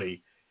their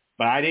money.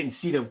 But I didn't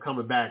see them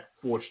coming back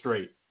 4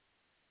 straight.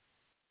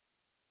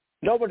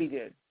 Nobody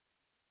did,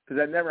 because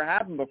that never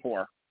happened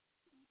before.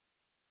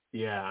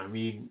 Yeah, I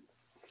mean,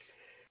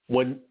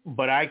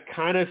 but I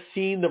kind of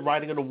seen the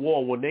writing on the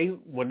wall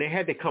when they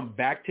had to come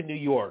back to New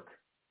York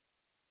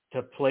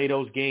to play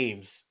those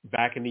games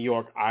back in New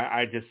York.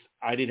 I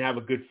didn't have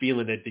a good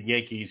feeling that the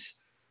Yankees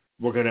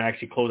were going to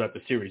actually close out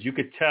the series. You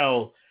could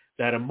tell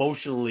that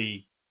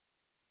emotionally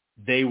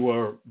they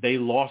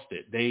lost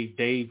it.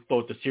 They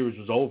thought the series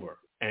was over,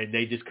 and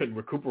they just couldn't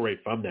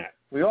recuperate from that.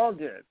 We all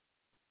did,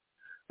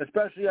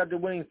 especially after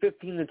winning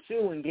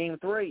 15-2 in Game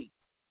 3.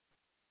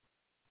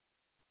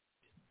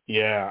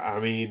 Yeah,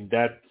 I mean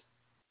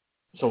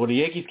so when the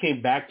Yankees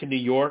came back to New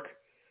York,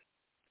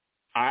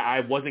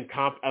 I wasn't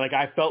like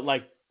I felt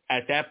like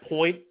at that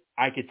point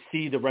I could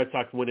see the Red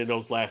Sox winning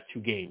those last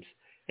 2 games,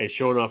 and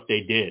sure enough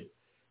they did.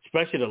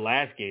 Especially the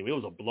last game, it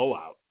was a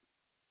blowout.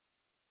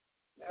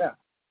 Yeah.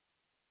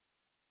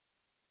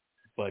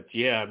 But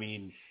yeah, I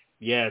mean,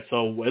 yeah.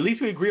 So at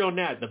least we agree on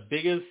that. The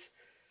biggest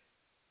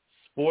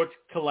sports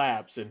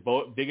collapse and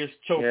biggest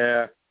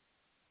choke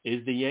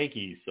is the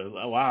Yankees. So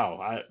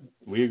wow,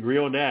 we agree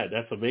on that.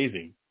 That's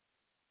amazing.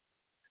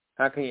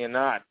 How can you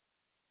not?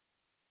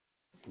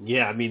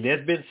 Yeah, I mean,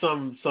 there's been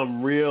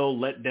some real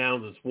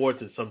letdowns in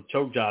sports and some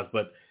choke jobs,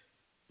 but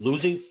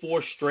losing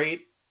 4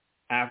 straight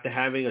after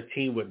having a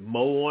team with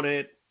Mo on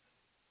it,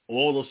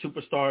 all those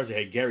superstars.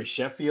 They had Gary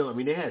Sheffield. I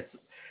mean,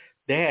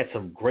 they had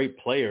some great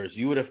players.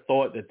 You would have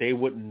thought that they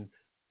wouldn't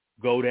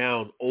go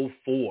down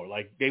 0-4.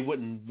 Like, they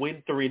wouldn't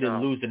win 3 and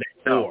then lose the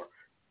next 4.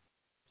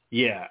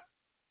 Yeah.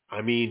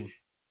 I mean,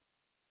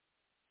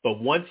 but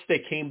once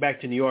they came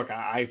back to New York,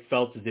 I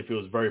felt as if it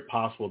was very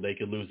possible they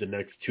could lose the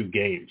next 2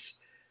 games.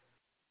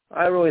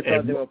 I really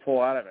thought they would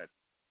pull out of it.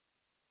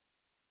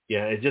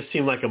 Yeah, it just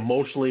seemed like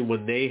emotionally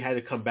when they had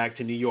to come back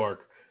to New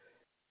York,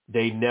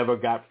 they never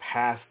got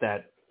past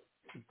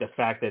the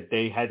fact that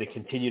they had to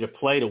continue to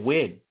play to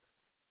win.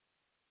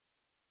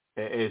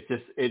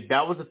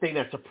 That was the thing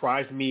that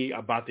surprised me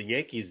about the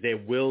Yankees. Their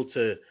will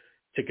to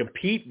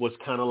compete was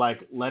kind of like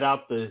let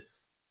out the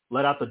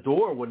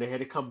door when they had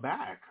to come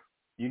back.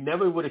 You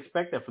never would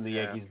expect that from the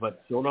Yankees,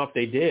 but sure enough,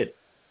 they did.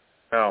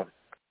 Oh.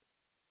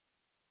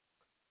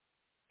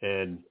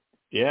 And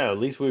yeah, at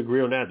least we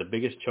agree on that. The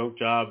biggest choke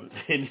job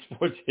in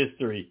sports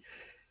history.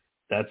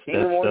 That's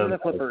more than the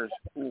Clippers.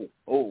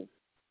 Oh.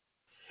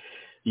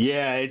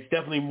 Yeah, it's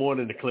definitely more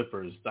than the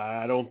Clippers.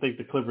 I don't think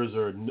the Clippers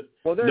are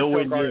they're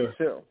nowhere choke near. Artists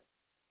too.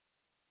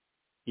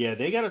 Yeah,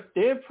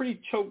 they're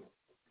pretty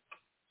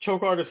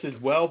choke artists as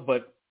well,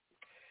 but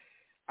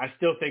I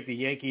still think the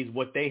Yankees,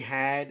 what they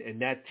had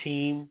and that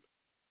team,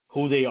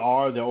 who they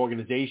are, their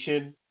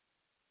organization,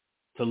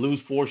 to lose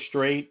 4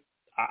 straight,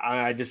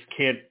 I just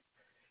can't.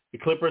 The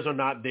Clippers are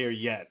not there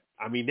yet.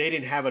 I mean, they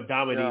didn't have a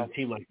dominating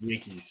team like the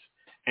Yankees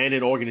and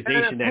an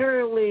organization. And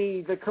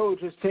apparently, the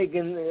coach is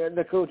taking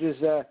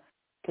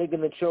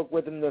the choke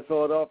with him to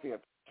Philadelphia.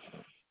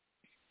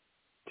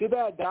 Too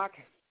bad, Doc.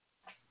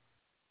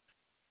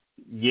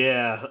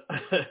 Yeah,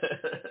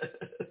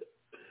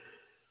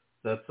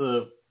 that's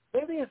a.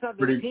 Maybe it's not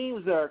the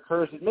teams that are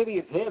cursed. Maybe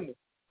it's him.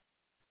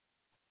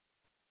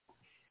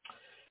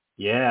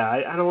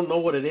 Yeah, I don't know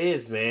what it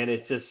is, man.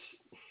 It's just,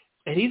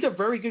 and he's a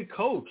very good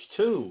coach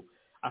too.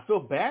 I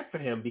feel bad for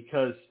him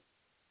because.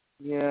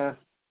 Yeah.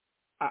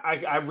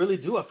 I really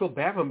do. I feel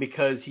bad for him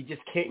because he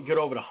just can't get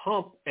over the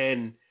hump,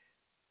 and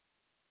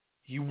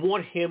you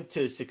want him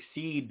to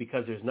succeed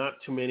because there's not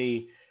too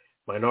many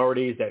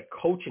minorities that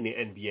coach in the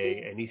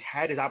NBA, and he's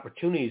had his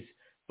opportunities,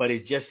 but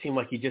it just seemed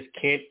like he just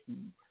can't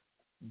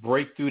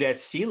break through that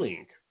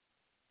ceiling.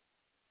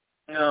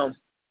 No.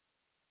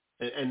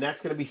 And that's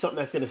going to be something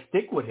that's going to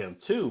stick with him,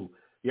 too.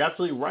 You're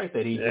absolutely right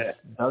that he just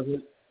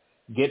doesn't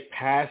get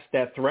past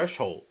that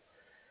threshold.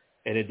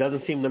 And it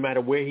doesn't seem no matter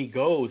where he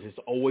goes, it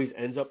always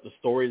ends up the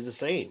story is the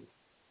same.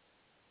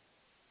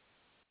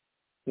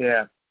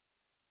 Yeah.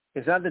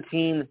 It's not the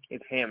team,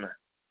 it's him.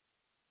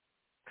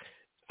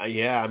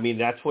 Yeah, I mean,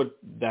 that's what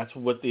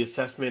the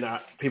assessment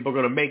people are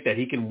going to make, that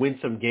he can win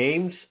some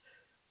games,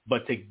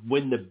 but to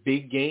win the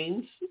big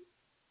games,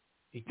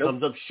 he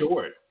comes up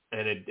short.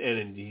 And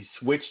he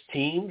switched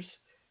teams.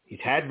 He's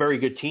had very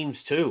good teams,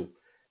 too.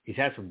 He's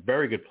had some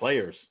very good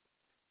players.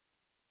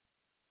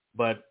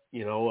 But,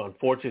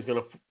 unfortunately, it's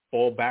going to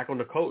fall back on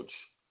the coach.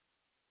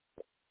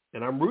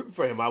 And I'm rooting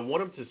for him. I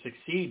want him to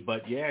succeed.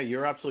 But, yeah,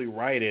 you're absolutely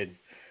right. It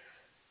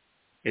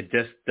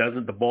just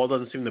doesn't – the ball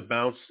doesn't seem to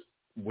bounce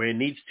where it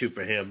needs to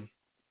for him.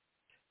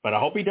 But I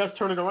hope he does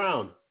turn it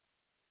around.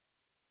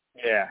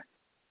 Yeah.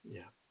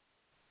 Yeah.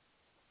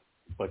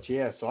 But,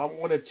 yeah, so I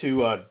wanted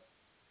to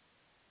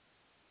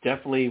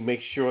definitely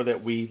make sure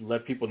that we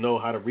let people know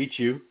how to reach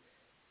you.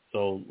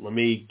 So let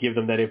me give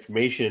them that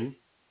information.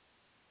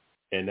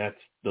 And that's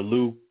the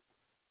Lou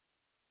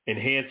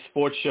Enhanced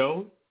Sports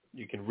Show.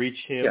 You can reach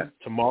him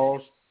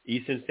tomorrow,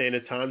 Eastern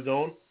Standard Time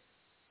Zone,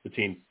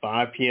 between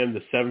 5 p.m.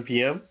 to 7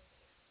 p.m.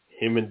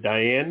 Him and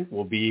Diane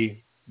will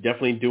be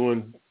definitely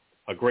doing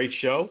a great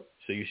show,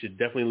 so you should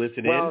definitely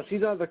listen in. Well,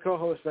 she's not the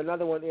co-host.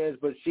 Another one is,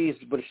 but she is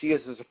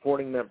a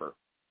supporting member.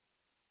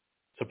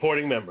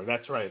 Supporting member,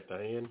 that's right,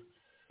 Diane.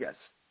 Yes.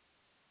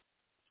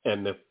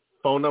 And the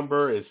phone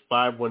number is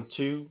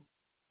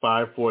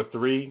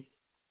 512-543-4662.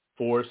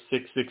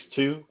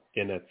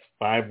 Again, that's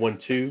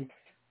 512-543-4662.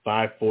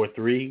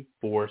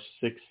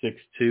 It's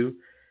going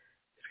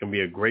to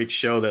be a great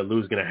show that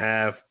Lou's going to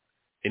have.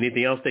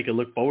 Anything else they can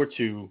look forward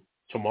to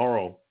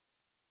tomorrow?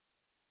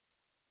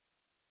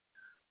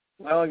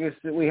 Well, I guess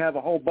we have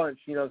a whole bunch,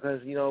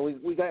 because,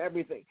 we got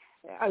everything.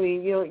 I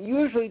mean,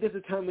 usually this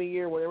is the time of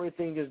year when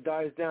everything just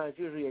dies down. It's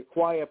usually a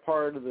quiet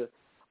part of the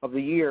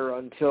year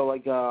until,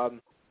 like,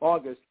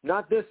 August.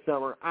 Not this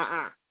summer.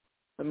 I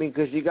mean,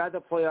 because you got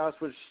the playoffs,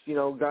 which,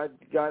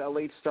 got a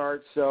late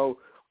start, so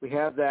we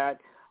have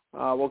that.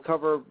 We'll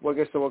cover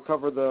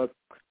the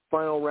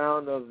final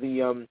round of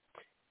the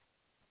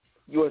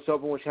U.S.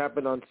 Open, which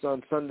happened on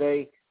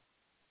Sunday.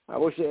 I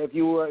wish if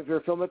you're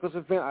a Phil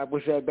Mickelson fan, I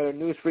wish I had better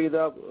news for you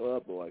though. Oh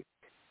boy,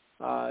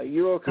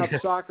 Euro Cup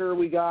soccer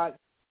we got.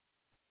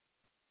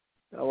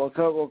 We'll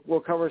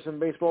cover some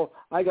baseball.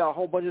 I got a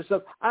whole bunch of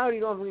stuff. I don't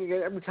even know if we can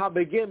get every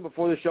topic in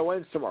before the show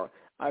ends tomorrow.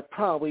 I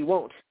probably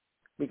won't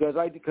because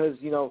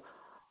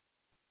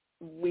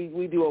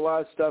we do a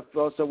lot of stuff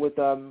also with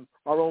our own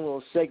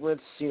little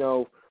segments.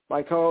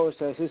 My co-host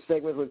has his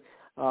segment with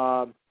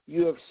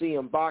UFC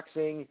and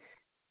boxing.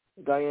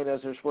 Diane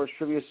has her sports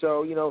trivia.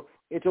 So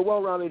it's a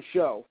well-rounded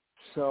show.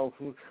 So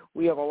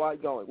we have a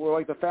lot going. We're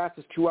like the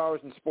fastest 2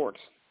 hours in sports.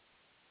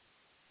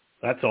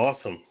 That's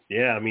awesome.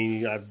 Yeah, I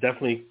mean, I've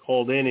definitely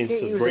called in. It's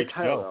a great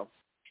show.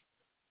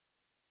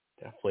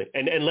 Definitely.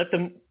 And let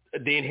them,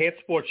 the Enhanced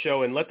Sports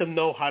Show, and let them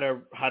know how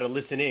to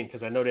listen in,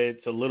 because I know that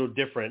it's a little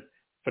different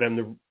for them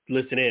to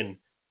listen in.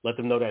 Let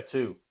them know that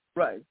too.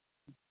 Right.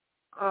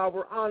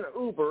 We're on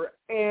Uber,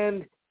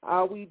 and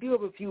we do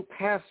have a few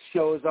past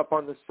shows up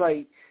on the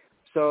site,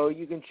 so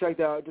you can check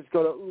that out. Just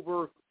go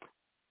to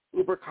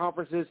Uber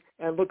conferences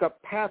and look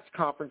up past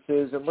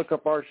conferences and look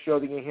up our show,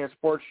 the Enhanced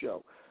Sports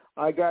Show.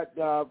 I got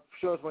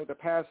shows from like the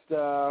past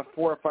 4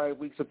 or 5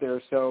 weeks up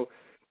there, so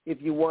if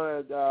you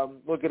want to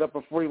look it up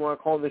before you want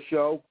to call in the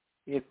show,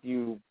 if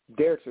you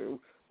dare to,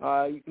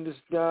 you can just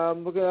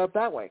look it up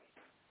that way.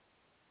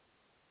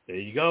 There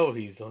you go.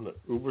 He's on the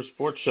Uber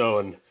Sports Show,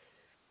 and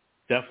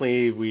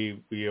definitely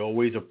we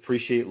always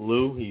appreciate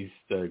Lou. He's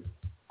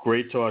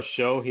great to our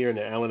show here in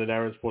the Alan and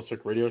Aaron Sports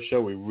Talk Radio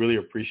Show. We really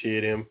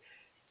appreciate him.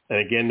 And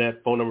again,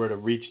 that phone number to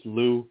reach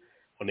Lou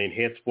on the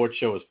Enhanced Sports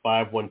Show is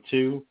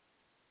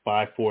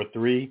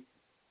 512-543-4662.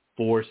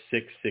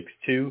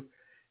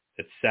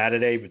 It's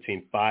Saturday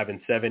between 5 and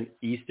 7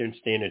 Eastern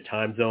Standard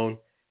Time Zone.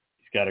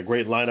 He's got a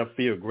great lineup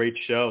for you, a great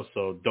show,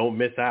 so don't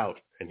miss out.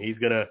 And he's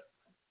going to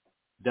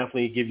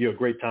definitely give you a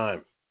great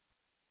time.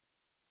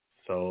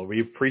 So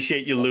we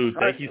appreciate you, Lou.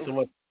 Thank you so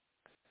much.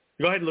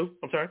 Go ahead, Lou.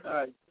 I'm sorry. All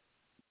right.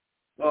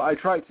 Well, I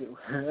try to.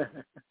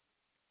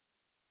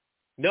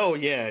 No,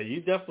 yeah, you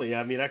definitely.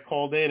 I mean, I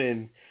called in,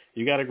 and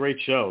you got a great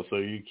show, so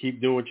you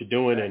keep doing what you're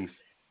doing. Thanks.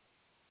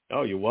 And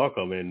oh, you're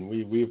welcome. And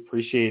we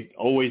appreciate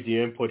always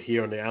the input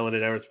here on the Alan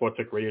and Aaron Sports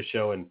Talk Radio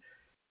Show, and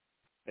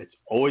it's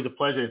always a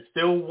pleasure. It's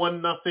still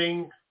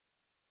 1-0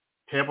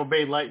 Tampa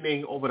Bay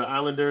Lightning over the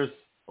Islanders,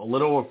 a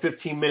little over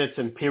 15 minutes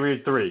in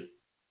period 3.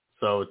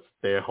 So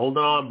they're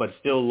holding on, but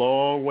still a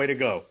long way to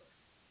go.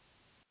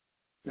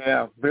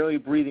 Yeah, barely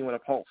breathing with a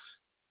pulse.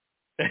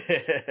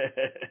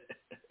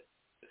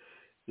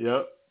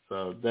 Yep.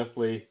 So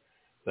definitely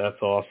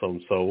that's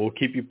awesome. So we'll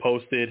keep you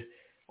posted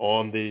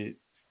on the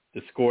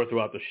score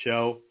throughout the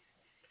show.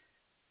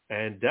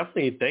 And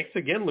definitely thanks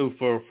again, Lou,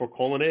 for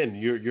calling in.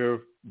 You're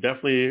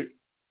definitely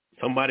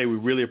somebody we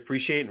really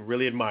appreciate and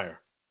really admire.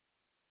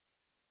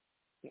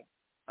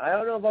 I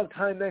don't know about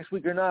time next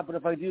week or not, but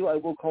if I do, I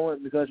will call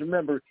in, because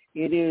remember,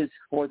 it is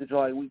 4th of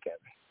July weekend.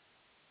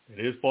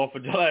 It is 4th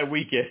of July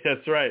weekend.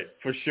 That's right,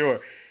 for sure.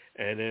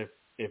 And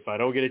if I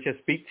don't get a chance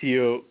to speak to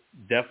you,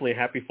 definitely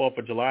happy 4th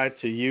of July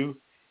to you,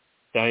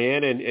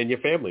 Diane, and your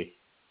family.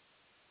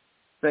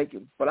 Thank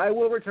you. But I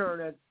will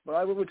return,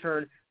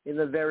 in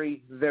the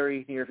very,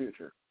 very near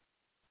future.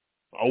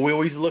 Oh, we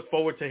always look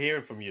forward to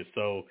hearing from you.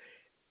 So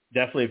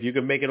definitely, if you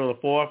can make it on the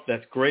 4th,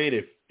 that's great.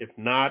 If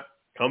not,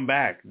 come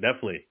back.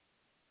 Definitely.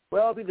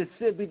 Well, it'll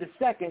be the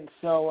 2nd,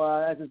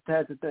 so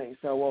that's the thing.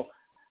 So we'll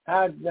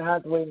have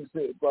to wait and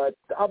see. But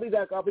I'll be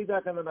back on the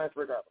 9th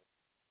regardless.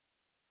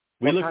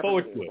 We look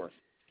forward to it.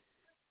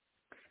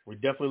 We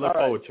definitely look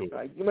forward to it.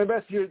 Right. Give my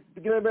best to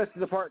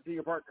your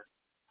partner.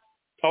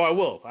 Oh, I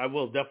will. I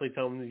will definitely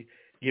tell him to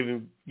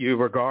give you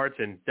regards,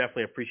 and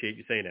definitely appreciate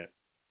you saying that.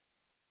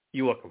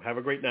 You're welcome. Have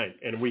a great night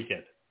and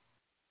weekend.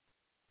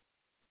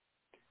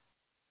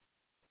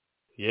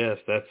 Yes,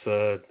 that's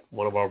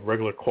one of our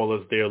regular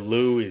callers there,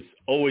 Lou. It's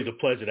always a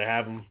pleasure to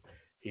have him.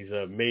 He's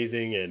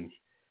amazing, and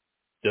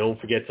don't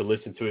forget to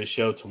listen to his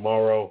show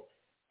tomorrow,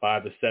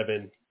 5 to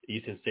 7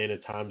 Eastern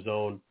Standard Time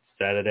Zone,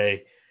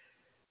 Saturday.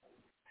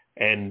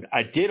 And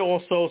I did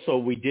also, so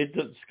we did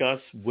discuss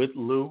with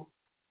Lou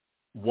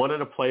one of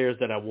the players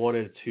that I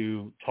wanted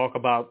to talk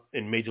about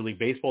in Major League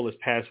Baseball this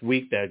past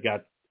week that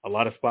got a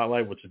lot of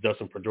spotlight, which is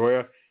Dustin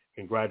Pedroia.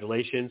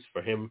 Congratulations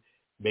for him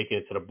making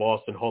it to the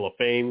Boston Hall of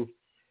Fame.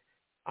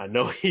 I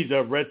know he's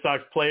a Red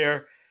Sox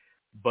player,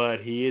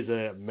 but he is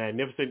a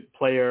magnificent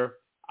player.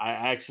 I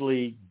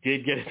actually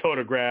did get his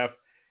autograph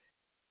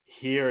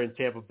here in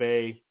Tampa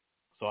Bay,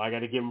 so I got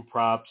to give him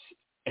props.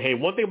 Hey,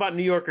 one thing about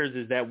New Yorkers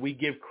is that we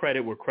give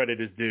credit where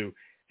credit is due,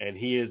 and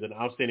he is an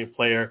outstanding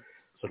player.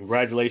 So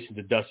congratulations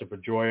to Dustin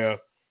Pedroia.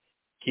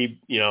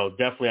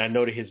 Definitely, I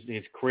know that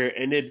his career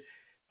ended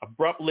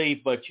abruptly,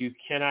 but you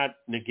cannot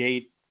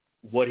negate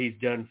what he's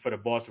done for the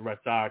Boston Red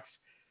Sox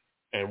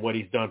and what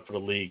he's done for the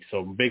league.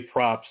 So big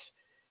props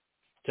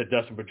to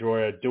Dustin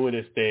Pedroia doing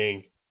his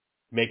thing,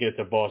 making it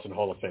to Boston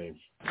Hall of Fame.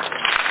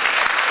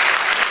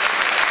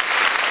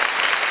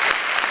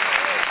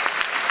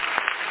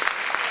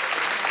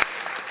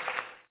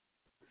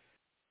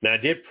 Now, I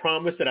did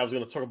promise that I was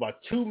going to talk about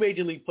 2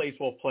 Major League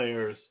Baseball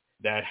players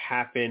that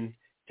happen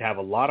to have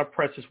a lot of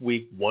press this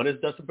week. One is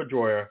Dustin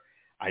Pedroia.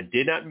 I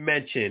did not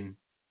mention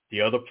the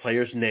other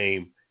player's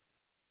name.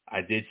 I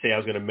did say I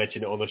was going to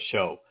mention it on the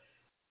show.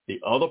 The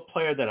other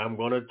player that I'm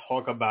going to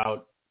talk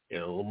about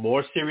in a little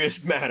more serious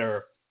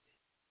matter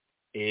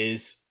is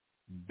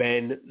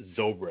Ben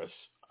Zobrist.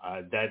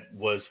 That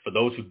was, for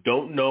those who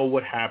don't know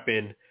what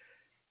happened,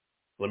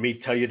 let me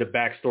tell you the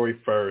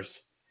backstory first.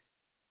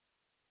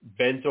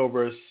 Ben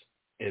Zobrist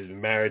is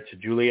married to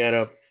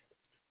Juliana,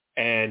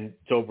 and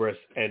Zobrist.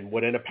 And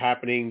what ended up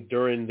happening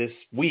during this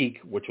week,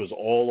 which was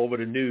all over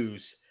the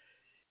news,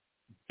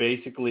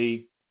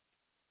 basically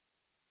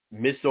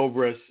Miss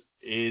Zobrist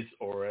is,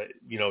 or,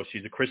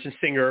 she's a Christian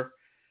singer.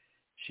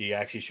 She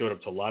actually showed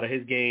up to a lot of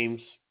his games.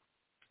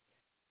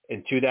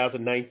 In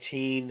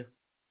 2019,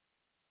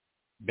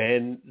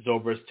 Ben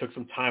Zobrist took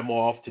some time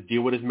off to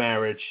deal with his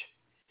marriage.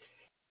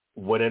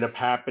 What ended up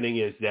happening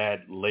is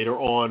that later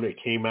on, it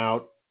came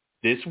out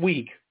this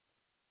week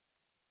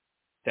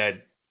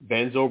that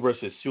Ben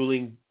Zobrist is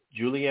suing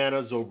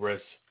Juliana Zobrist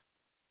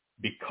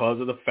because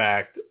of the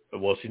fact,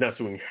 well, she's not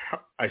suing her,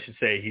 I should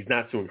say he's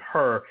not suing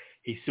her,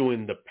 he's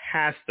suing the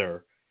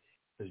pastor,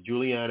 because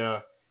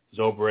Juliana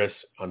Zobrist,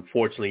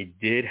 unfortunately,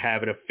 did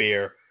have an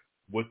affair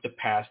with the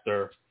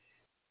pastor,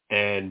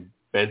 and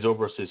Ben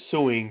Zobrist is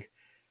suing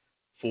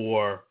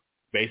for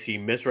basically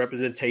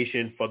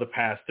misrepresentation for the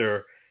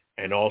pastor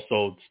and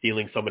also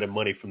stealing some of the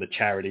money from the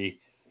charity.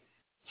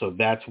 So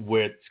that's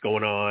what's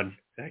going on.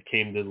 That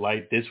came to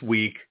light this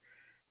week.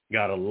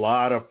 Got a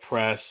lot of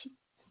press.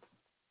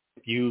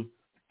 If you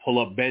pull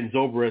up Ben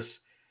Zobrist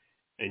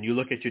and you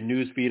look at your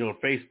news feed on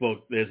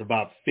Facebook, there's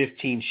about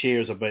 15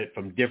 shares of it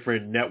from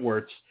different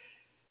networks.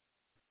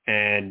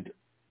 And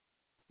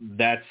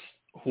that's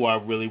who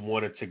I really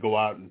wanted to go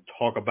out and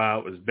talk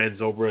about is Ben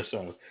Zobrist.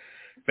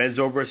 Ben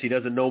Zobrist, he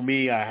doesn't know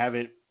me.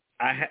 I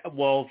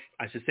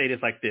should say this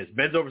like this.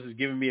 Ben Zobrist has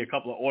given me a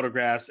couple of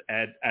autographs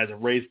as a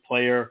Rays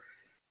player,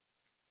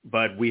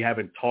 but we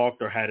haven't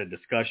talked or had a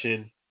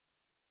discussion.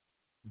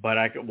 But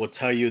I will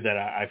tell you that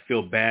I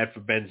feel bad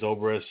for Ben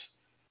Zobrist.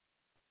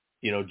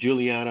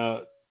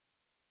 Juliana,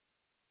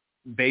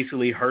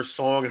 basically her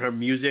song and her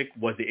music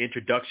was the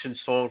introduction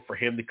song for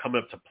him to come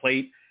up to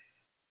plate.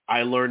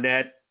 I learned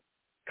that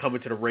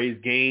coming to the Rays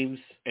games,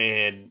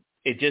 and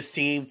it just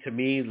seemed to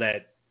me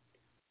that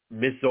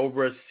Miss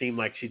Zobrist seemed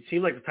like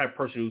the type of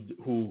person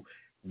who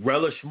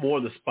relished more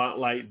in the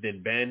spotlight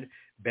than Ben.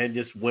 Ben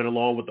just went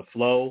along with the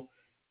flow,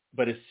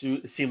 but it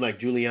seemed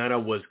like Juliana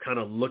was kind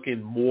of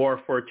looking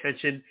more for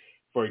attention.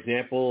 For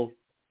example,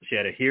 she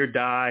had her hair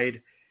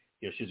dyed.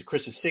 She's a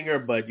Christian singer,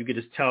 but you could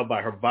just tell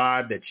by her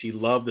vibe that she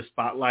loved the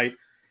spotlight.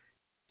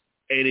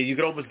 And you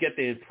could almost get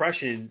the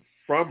impression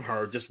from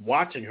her, just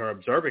watching her,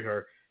 observing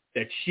her,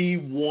 that she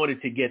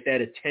wanted to get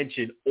that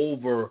attention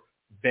over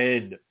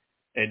Ben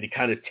and to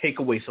kind of take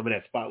away some of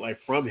that spotlight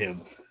from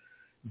him.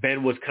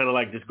 Ben was kind of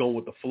like just going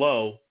with the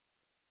flow.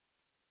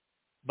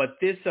 But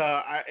this,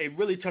 it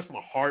really touched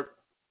my heart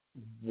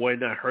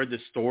when I heard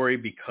this story,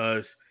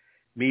 because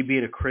me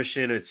being a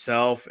Christian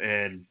itself,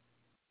 and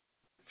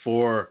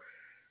for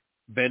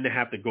Ben to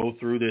have to go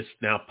through this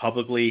now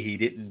publicly,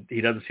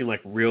 he doesn't seem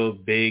like a real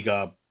big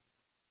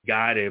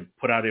guy to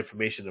put out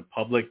information in the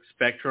public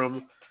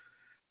spectrum.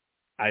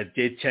 I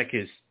did check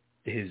his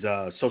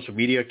social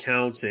media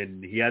accounts,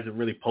 and he hasn't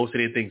really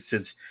posted anything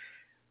since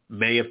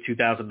May of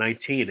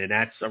 2019, and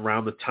that's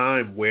around the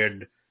time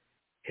when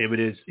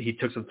he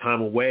took some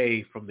time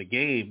away from the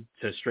game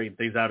to straighten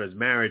things out in his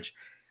marriage.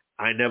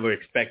 I never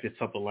expected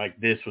something like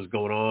this was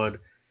going on,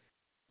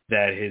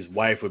 that his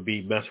wife would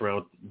be messing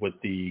around with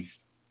the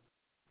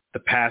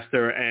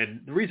pastor.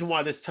 And the reason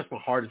why this touched my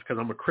heart is because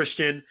I'm a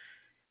Christian,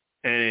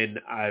 and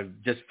I've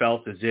just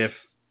felt as if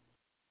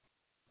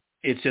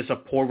it's just a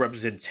poor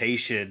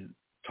representation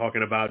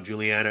talking about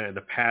Juliana and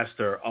the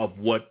pastor of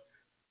what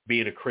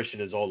being a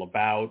Christian is all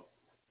about.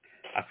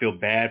 I feel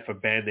bad for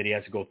Ben that he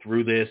has to go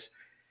through this.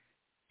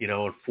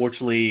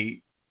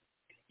 Unfortunately,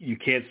 you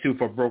can't sue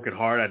for a broken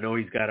heart. I know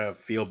he's got to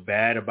feel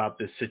bad about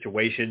this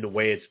situation, the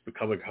way it's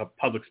become a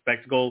public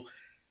spectacle.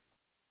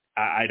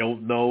 I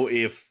don't know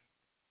if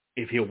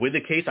he'll win the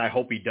case. I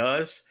hope he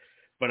does,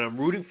 but I'm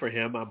rooting for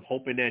him. I'm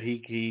hoping that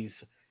he's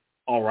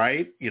all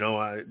right.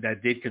 That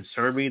did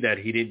concern me that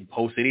he didn't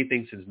post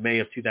anything since May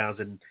of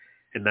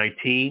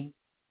 2019.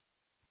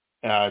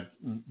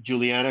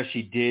 Juliana,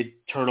 she did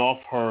turn off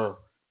her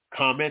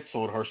comments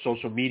on her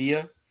social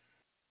media,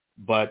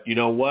 but you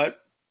know what?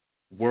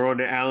 We're on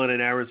the Alan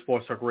and Aaron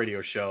Sports Talk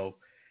Radio show,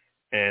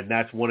 and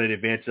that's one of the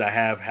advantages I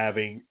have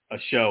having a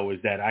show,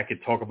 is that I can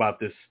talk about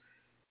this,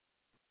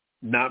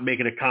 not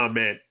making a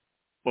comment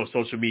on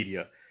social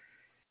media.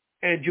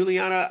 And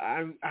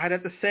Juliana, I'd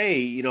have to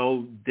say,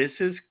 this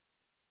is,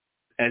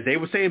 as they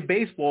would say in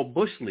baseball,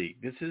 Bush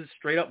League. This is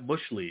straight up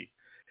Bush League.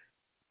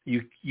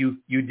 You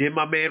did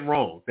my man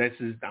wrong.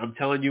 I'm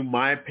telling you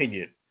my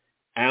opinion.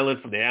 Alan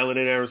from the Alan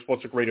and Aaron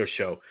Sports Talk Radio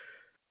show.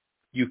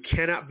 You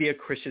cannot be a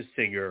Christian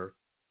singer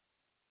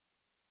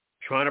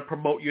trying to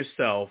promote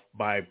yourself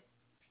by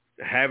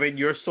having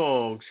your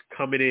songs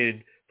coming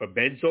in for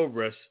Ben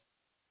Zobrist,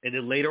 and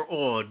then later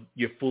on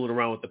you're fooling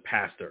around with the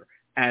pastor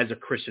as a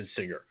Christian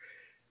singer.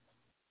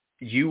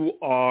 You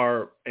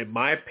are, in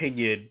my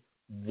opinion,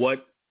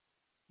 what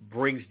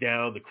brings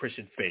down the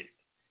Christian faith,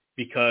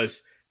 because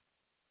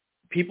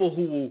people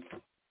who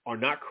are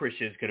not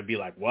Christians going to be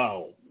like,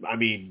 wow, I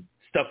mean,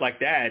 stuff like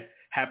that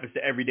happens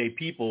to everyday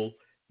people.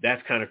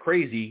 That's kind of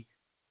crazy.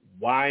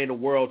 Why in the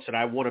world should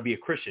I want to be a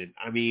Christian?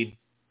 I mean,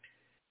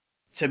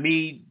 to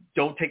me,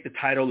 don't take the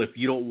title if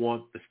you don't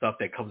want the stuff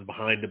that comes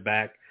behind the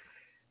back.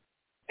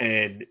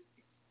 and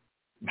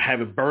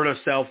having burner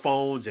cell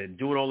phones and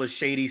doing all this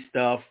shady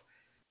stuff,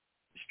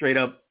 straight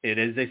up, and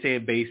as they say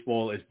in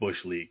baseball, it's Bush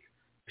League.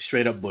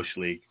 Straight up Bush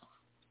League.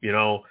 You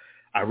know,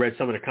 I read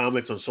some of the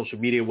comments on social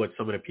media, what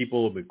some of the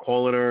people have been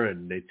calling her,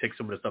 and they take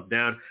some of the stuff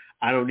down.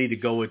 I don't need to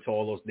go into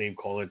all those name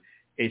calling.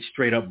 It's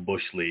straight up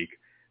Bush League.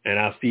 And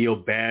I feel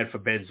bad for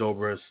Ben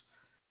Zobrist.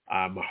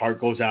 My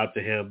heart goes out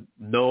to him.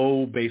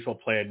 No baseball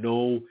player,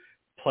 no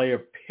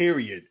player,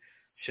 period,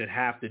 should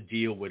have to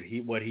deal with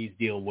what he's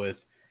dealing with.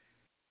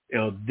 You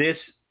know, this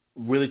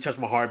really touched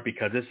my heart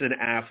because this is an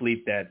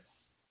athlete that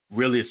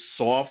really is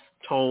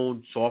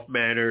soft-toned,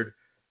 soft-mannered,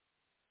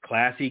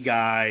 classy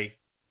guy.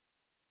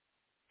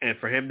 And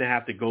for him to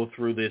have to go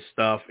through this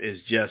stuff is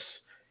just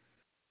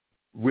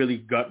really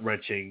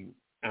gut-wrenching,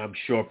 I'm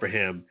sure, for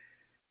him.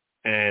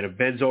 And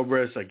Ben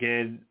Zobrist,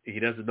 again, he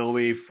doesn't know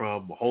me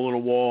from a hole in the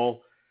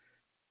wall.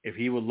 If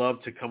he would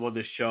love to come on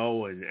this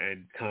show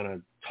and kind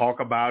of talk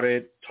about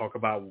it, talk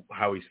about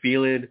how he's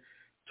feeling,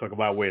 talk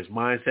about where his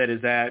mindset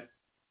is at,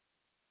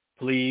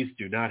 please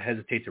do not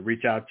hesitate to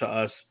reach out to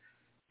us.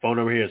 Phone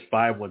number here is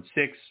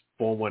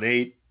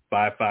 516-418-5572.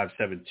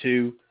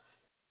 You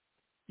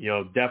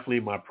know, definitely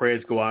my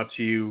prayers go out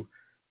to you,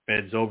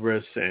 Ben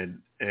Zobrist,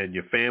 and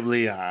your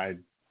family. I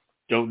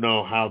don't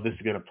know how this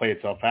is going to play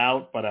itself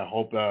out, but I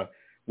hope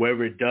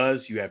wherever it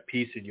does, you have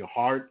peace in your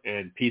heart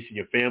and peace in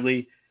your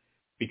family,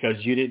 because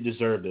you didn't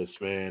deserve this,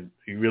 man.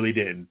 You really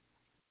didn't.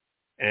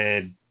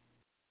 And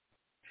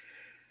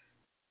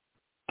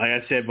like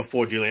I said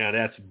before, Juliana,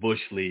 that's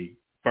Bush League.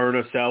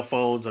 Burner cell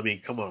phones. I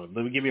mean, come on.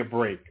 Give me a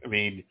break. I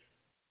mean,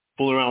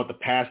 fooling around with the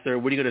pastor.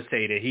 What are you going to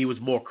say, that he was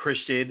more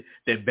Christian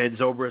than Ben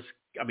Zobrist?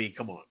 I mean,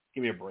 come on.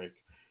 Give me a break.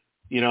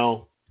 You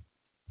know,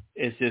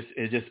 it's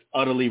just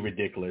utterly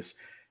ridiculous.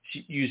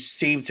 You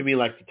seem to me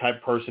like the type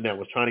of person that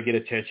was trying to get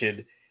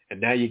attention, and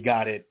now you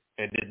got it,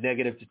 and the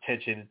negative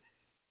attention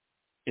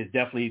is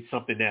definitely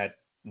something that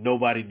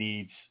nobody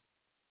needs.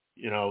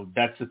 You know,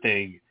 that's the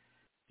thing.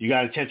 You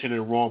got attention in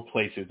the wrong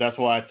places. That's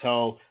why I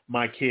tell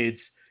my kids,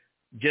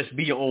 just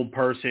be your own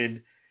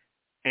person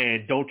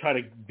and don't try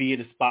to be in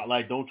the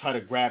spotlight. Don't try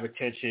to grab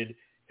attention,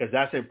 because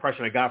that's the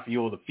impression I got from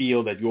you on the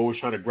field, that you're always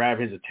trying to grab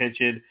his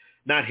attention.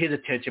 Not his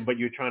attention, but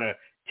you're trying to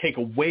take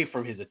away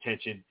from his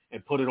attention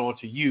and put it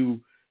onto you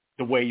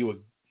the way you were,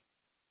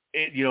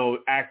 you know,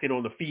 acting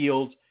on the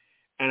field.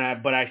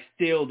 But I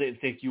still didn't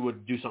think you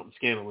would do something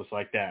scandalous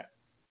like that.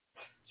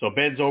 So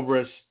Ben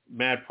Zobrist,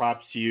 mad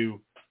props to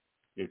you.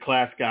 You're a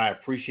class guy. I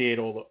appreciate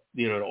all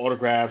the, you know, the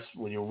autographs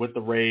when you're with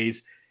the Rays,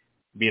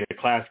 being a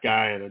class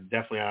guy. And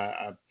definitely,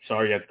 I'm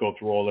sorry you have to go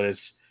through all of this.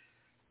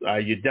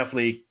 You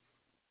definitely,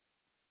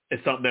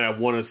 it's something that I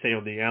want to say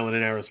on the Allen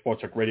and Aaron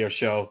Sports Talk Radio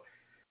Show.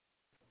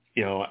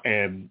 You know,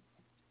 and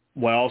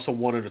what I also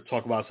wanted to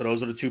talk about, so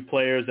those are the two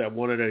players that I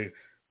wanted to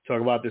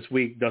talk about this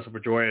week, Dustin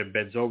Pedroia and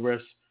Ben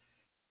Zobrist.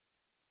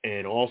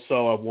 And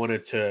also I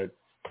wanted to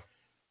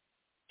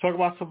talk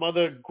about some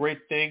other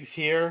great things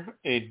here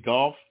in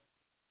golf.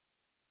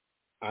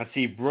 I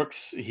see Brooks,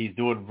 he's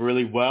doing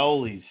really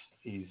well. He's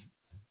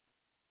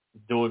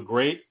doing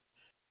great.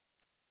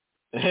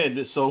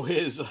 And so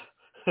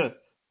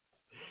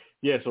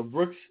so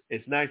Brooks,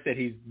 it's nice that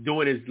he's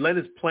doing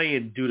letting his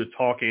playing do the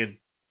talking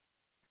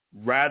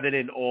rather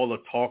than all the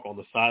talk on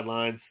the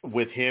sidelines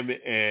with him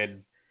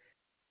and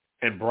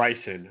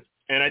Bryson.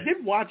 And I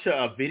did watch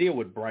a video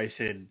with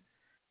Bryson.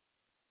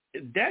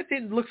 That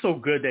didn't look so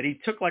good, that he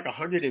took like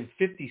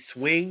 150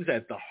 swings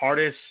at the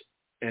hardest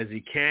as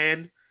he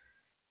can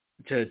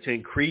to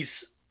increase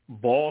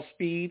ball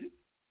speed.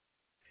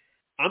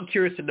 I'm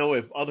curious to know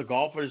if other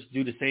golfers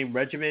do the same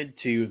regimen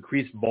to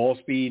increase ball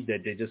speed,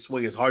 that they just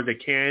swing as hard as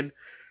they can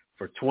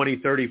for 20,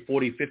 30,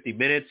 40, 50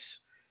 minutes.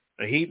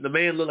 The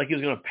man looked like he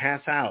was going to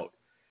pass out.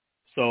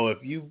 So if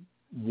you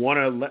want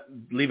to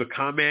leave a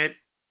comment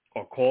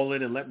or call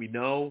in and let me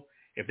know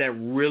if that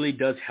really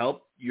does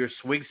help your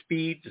swing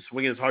speed, to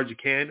swing as hard as you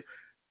can,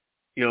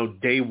 you know,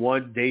 day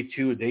 1, day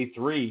 2, and day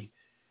 3.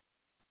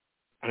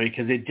 I mean,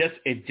 because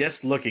it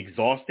just looked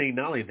exhausting.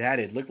 Not only that,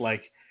 it looked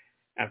like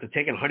after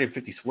taking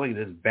 150 swings,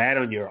 it's bad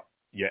on your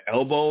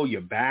elbow,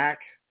 your back,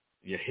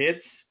 your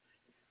hips.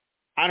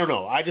 I don't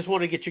know. I just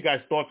want to get you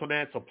guys' thoughts on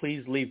that, so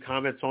please leave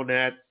comments on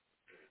that.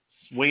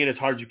 Swing it as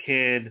hard as you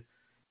can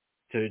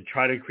to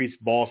try to increase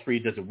ball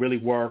speed. Does it really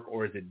work,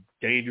 or is it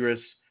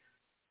dangerous,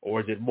 or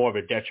is it more of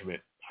a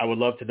detriment? I would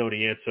love to know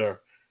the answer.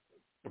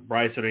 If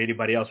Bryson or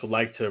anybody else would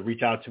like to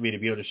reach out to me to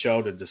be on the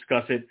show to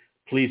discuss it,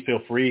 please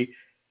feel free.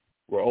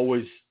 We're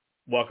always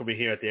welcoming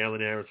here at the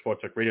Allen Aaron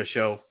Sports Talk Radio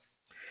Show.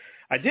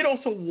 I did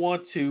also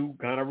want to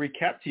kind of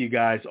recap to you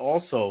guys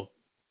also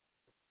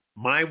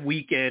my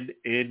weekend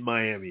in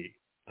Miami.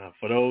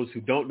 For those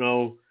who don't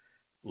know,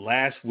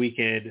 last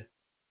weekend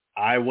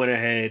I went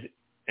ahead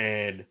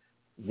and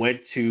went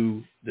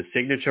to the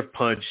Signature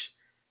Punch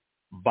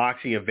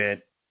boxing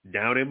event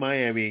down in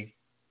Miami.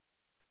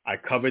 I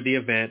covered the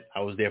event.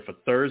 I was there for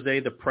Thursday,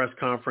 the press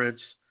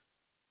conference,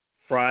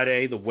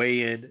 Friday, the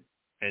weigh-in,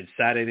 and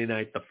Saturday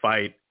night, the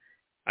fight.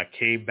 I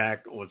came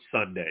back on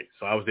Sunday.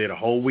 So I was there the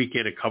whole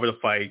weekend to cover the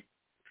fight.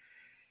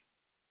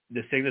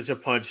 the Signature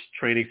Punch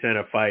Training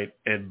Center fight,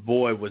 and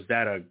boy, was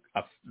that a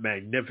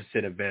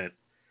magnificent event.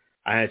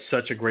 I had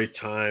such a great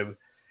time,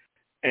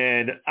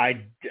 and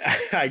I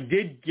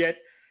did get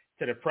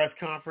to the press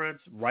conference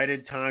right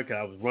in time because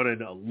I was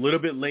running a little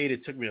bit late.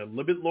 It took me a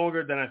little bit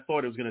longer than I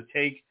thought it was going to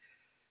take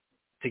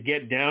to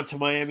get down to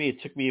Miami.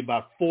 It took me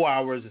about 4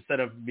 hours instead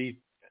of me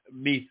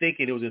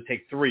thinking it was going to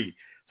take 3.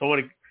 So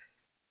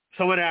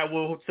someone that I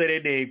won't say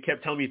their name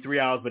kept telling me 3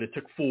 hours, but it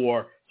took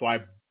 4. So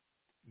I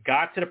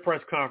got to the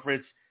press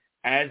conference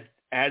as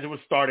it was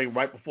starting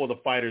right before the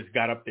fighters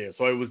got up there.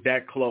 So it was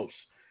that close.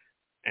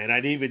 And I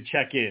didn't even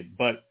check in.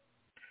 But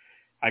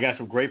I got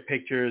some great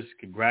pictures.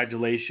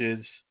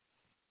 Congratulations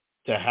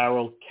to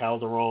Harold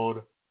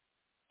Calderon,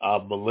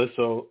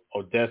 Melissa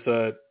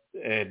Odessa,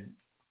 and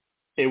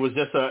it was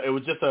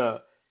just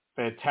a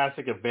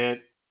fantastic event.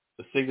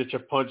 The Signature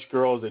Punch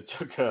girls,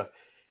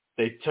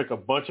 they took a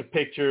bunch of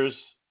pictures,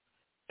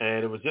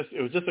 and it was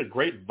just a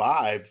great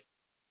vibe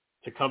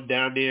to come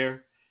down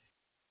there.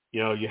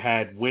 You know, you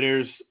had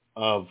winners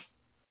of,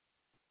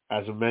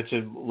 as I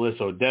mentioned,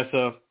 Melissa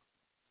Odessa.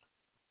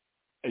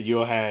 You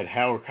had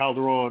Harold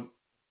Calderon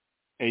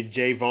and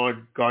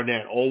Javon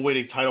Garnett, all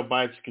winning title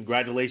bouts.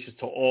 Congratulations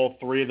to all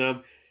 3 of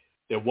them.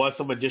 There was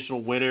some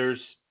additional winners.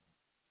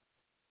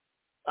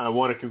 I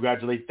want to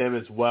congratulate them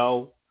as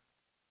well.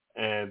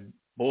 And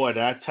boy,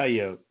 did I tell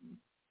you,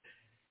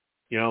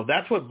 you know,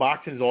 that's what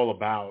boxing is all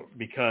about,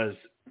 because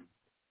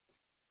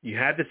you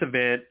had this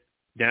event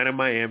down in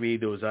Miami.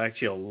 There was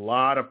actually a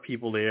lot of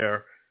people there.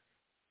 It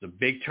was a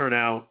big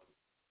turnout.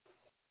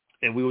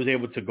 And we was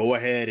able to go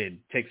ahead and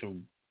take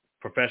some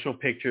professional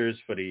pictures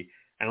for the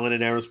Alan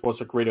and Aaron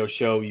Sportsbook Radio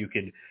Show. You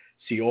can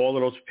see all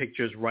of those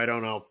pictures right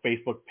on our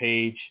Facebook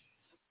page,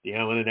 the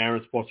Alan and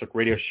Aaron Sportsbook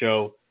Radio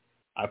Show.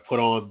 I put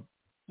on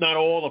not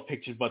all the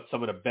pictures, but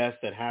some of the best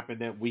that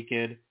happened that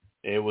weekend.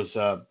 It was,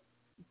 I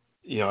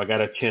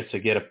got a chance to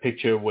get a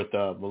picture with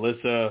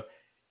Melissa.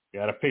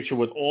 Got a picture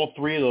with all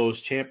 3 of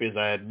those champions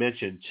I had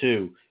mentioned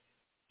too.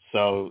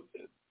 So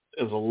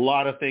it was a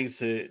lot of things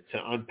to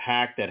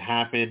unpack that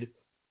happened.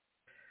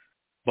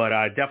 But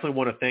I definitely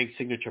want to thank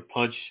Signature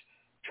Punch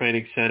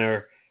Training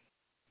Center.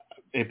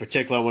 In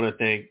particular, I want to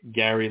thank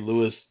Gary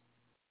Lewis,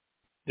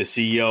 the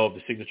CEO of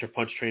the Signature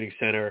Punch Training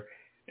Center,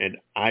 and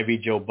Ivy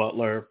Joe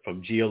Butler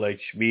from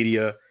GLH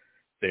Media.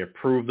 They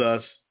approved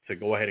us to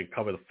go ahead and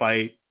cover the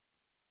fight.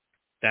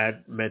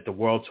 That meant the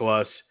world to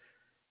us.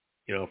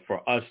 You know,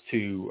 for us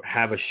to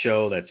have a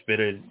show that's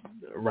been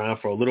around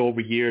for a little over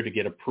a year to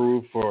get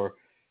approved for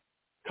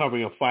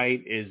covering a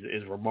fight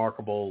is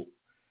remarkable.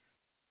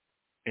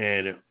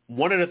 And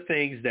one of the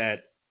things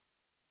that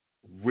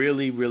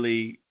really,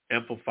 really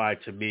amplified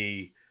to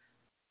me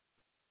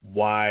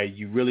why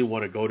you really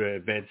want to go to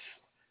events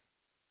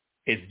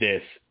is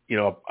this. You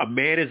know, a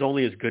man is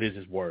only as good as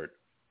his word.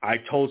 I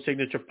told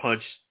Signature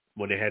Punch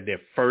when they had their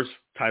first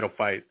title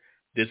fight,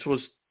 this was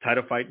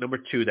title fight number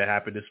 2 that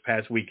happened this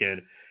past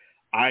weekend.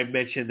 I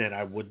mentioned that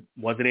I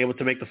wasn't able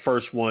to make the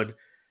first one.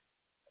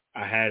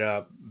 I had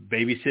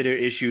babysitter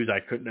issues.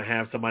 I couldn't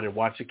have somebody to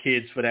watch the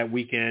kids for that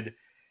weekend.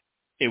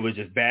 It was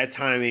just bad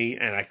timing,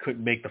 and I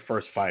couldn't make the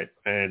first fight.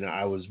 And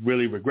I was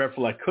really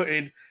regretful I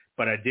couldn't,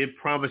 but I did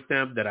promise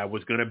them that I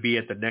was going to be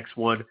at the next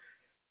one,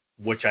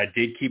 which I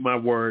did keep my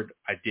word.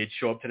 I did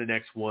show up to the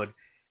next one.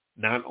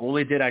 Not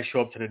only did I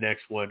show up to the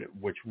next one,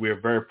 which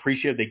we're very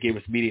appreciative, they gave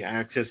us media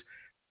access,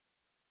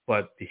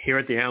 but here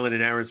at the Alan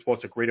and Aaron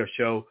Sportsbook Radio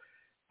Show,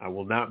 I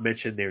will not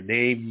mention their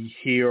name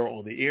here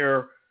on the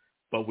air,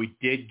 but we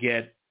did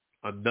get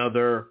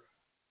another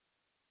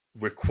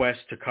request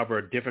to cover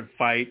a different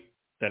fight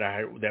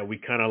that we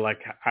kind of like.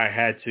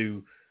 I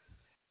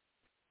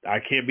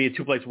can't be in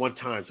 2 places one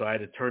time, so I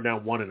had to turn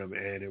down one of them,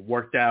 and it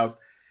worked out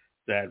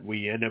that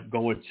we ended up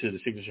going to the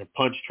Signature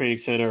Punch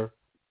Training Center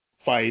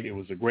fight. It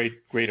was a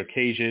great, great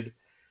occasion.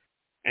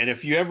 And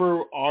if you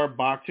ever are a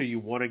boxer, you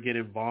want to get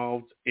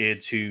involved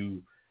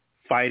into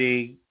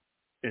fighting,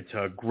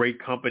 into a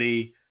great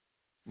company,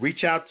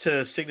 reach out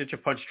to Signature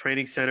Punch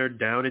Training Center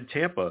down in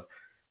Tampa.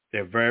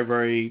 They're very,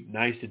 very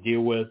nice to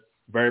deal with,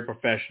 very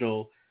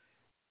professional.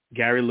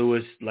 Gary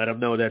Lewis, let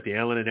them know that the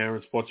Alan and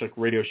Aaron Sportsbook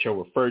Radio Show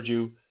referred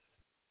you,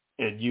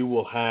 and you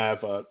will have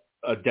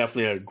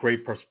definitely a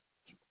great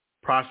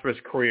prosperous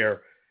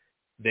career.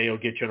 They'll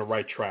get you on the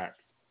right track.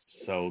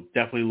 So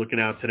definitely looking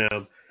out to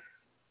them.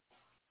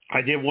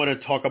 I did want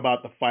to talk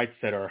about the fights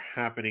that are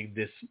happening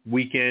this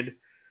weekend,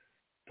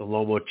 the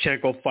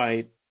Lomachenko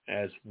fight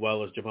as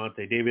well as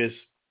Gervonta Davis.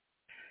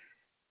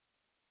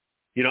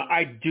 You know,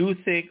 I do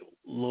think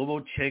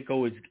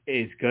Lomachenko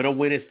is going to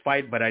win his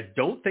fight, but I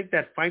don't think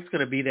that fight's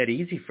going to be that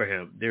easy for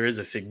him. There is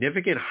a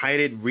significant height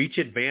and reach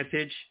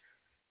advantage.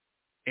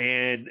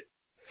 And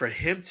for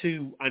him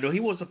to, I know he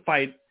wants to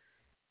fight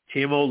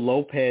Timo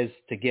Lopez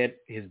to get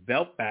his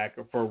belt back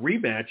or for a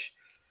rematch,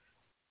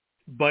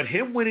 but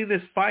him winning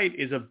this fight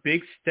is a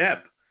big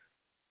step.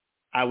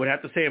 I would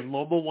have to say if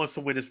Lomo wants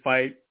to win this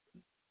fight,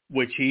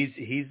 which he's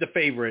the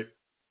favorite,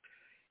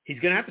 he's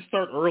going to have to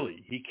start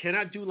early. He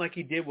cannot do like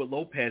he did with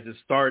Lopez and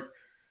start,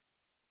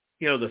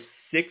 the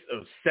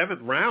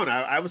seventh round.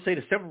 I would say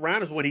the seventh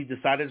round is when he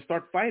decided to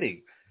start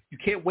fighting. You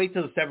can't wait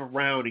till the seventh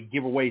round and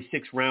give away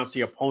 6 rounds to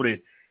your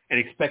opponent and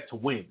expect to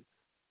win.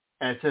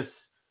 And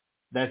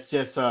that's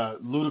just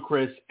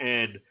ludicrous,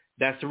 and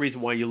that's the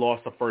reason why you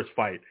lost the first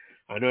fight.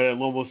 I know that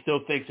Lobo still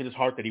thinks in his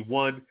heart that he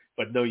won,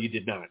 but no, you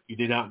did not. You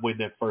did not win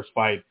that first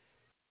fight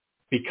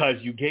because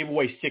you gave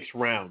away 6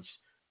 rounds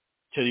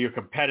to your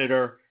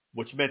competitor,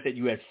 which meant that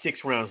you had 6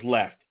 rounds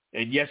left.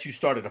 And yes, you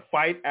started a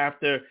fight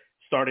after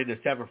starting the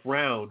 7th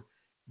round,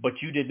 but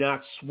you did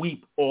not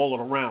sweep all of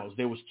the rounds.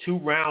 There was 2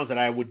 rounds that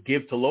I would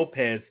give to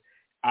Lopez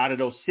out of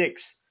those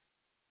 6.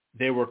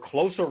 They were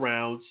closer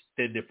rounds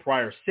than the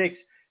prior 6,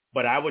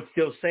 but I would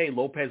still say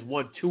Lopez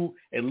won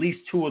at least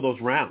 2 of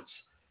those rounds.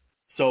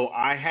 So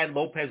I had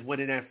Lopez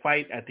winning that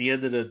fight at the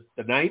end of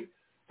the night,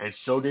 and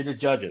so did the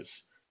judges.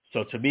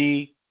 So to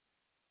me,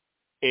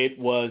 it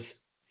was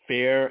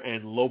fair,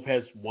 and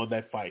Lopez won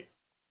that fight.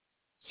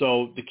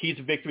 So the keys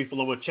to victory for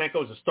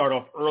Lomachenko is to start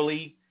off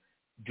early.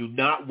 Do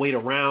not wait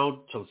around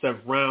till the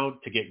 7th round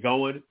to get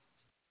going.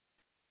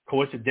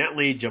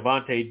 Coincidentally,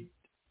 Gervonta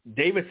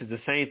Davis is the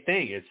same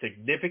thing. It's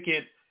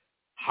significant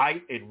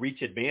height and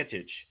reach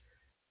advantage.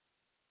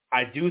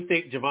 I do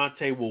think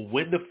Gervonta will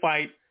win the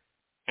fight,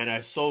 and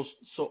I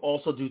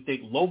also do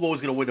think Lobo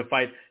is going to win the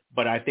fight,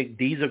 but I think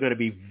these are going to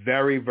be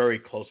very, very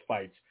close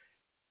fights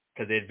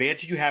because the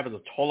advantage you have as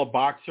a taller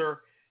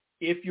boxer,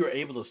 if you're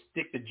able to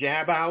stick the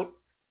jab out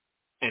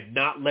and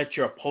not let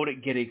your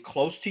opponent get in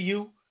close to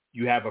you,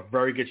 you have a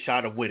very good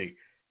shot of winning.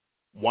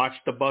 Watch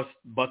the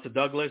Buster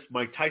Douglas,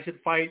 Mike Tyson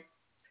fight.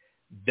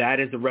 That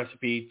is the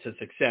recipe to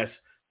success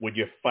when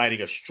you're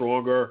fighting a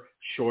stronger,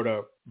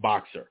 shorter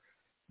boxer.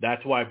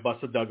 That's why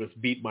Buster Douglas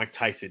beat Mike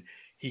Tyson.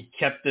 He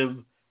kept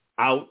him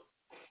out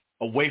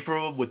away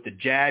from him with the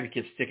jab. He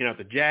kept sticking out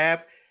the jab,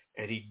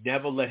 and he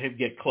never let him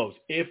get close.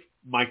 If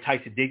Mike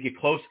Tyson did get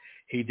close,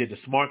 he did the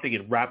smart thing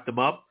and wrapped him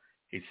up.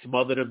 He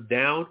smothered him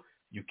down.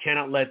 You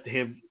cannot let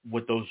him,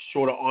 with those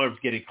shorter arms,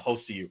 getting close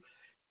to you.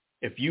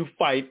 If you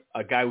fight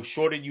a guy who's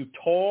shorter than you,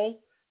 tall,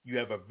 you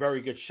have a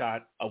very good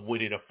shot of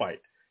winning a fight.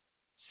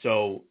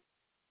 So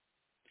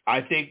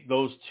I think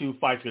those 2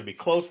 fights are going to be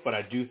close, but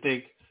I do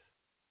think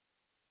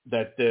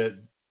that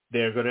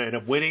they're going to end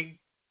up winning.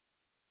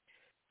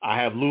 I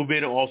have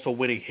Lubin also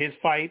winning his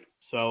fight.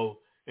 So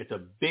it's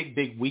a big,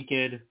 big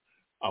weekend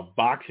of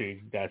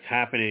boxing that's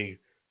happening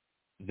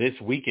this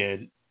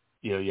weekend.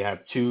 You know, you have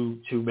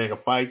two mega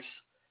fights.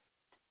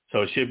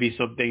 So it should be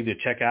something to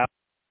check out.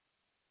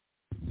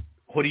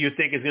 Who do you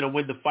think is going to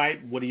win the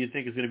fight? What do you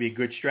think is going to be a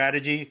good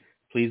strategy?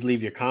 Please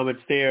leave your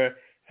comments there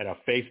at our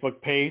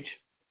Facebook page.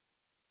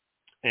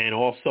 And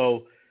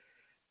also,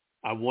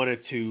 I wanted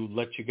to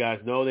let you guys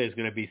know there's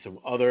going to be some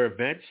other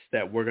events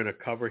that we're going to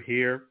cover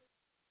here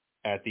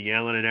at the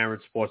Alan and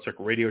Aaron Sports Talk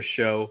Radio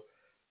Show.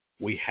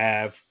 We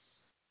have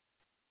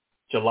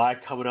July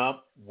coming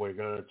up. We're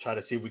going to try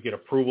to see if we get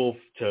approval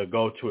to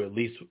go to at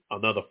least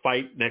another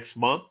fight next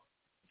month.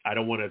 I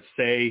don't want to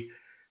say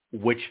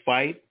which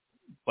fight,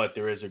 but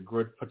there is a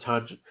good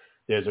potential.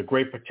 There's a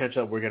great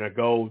potential that we're going to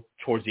go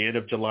towards the end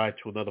of July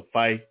to another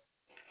fight.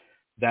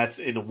 That's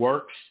in the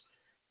works.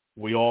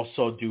 We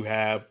also do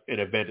have an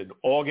event in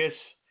August.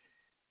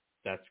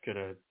 That's going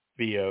to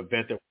be an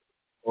event that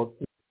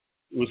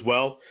as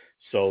well.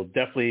 So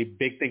definitely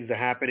big things are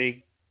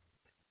happening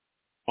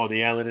on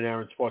the Alan and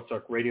Aaron Sports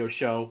Talk Radio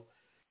Show.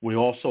 We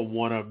also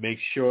want to make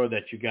sure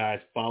that you guys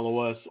follow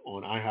us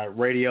on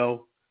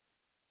iHeartRadio.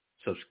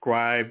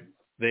 Subscribe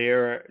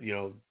there,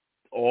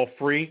 all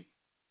free.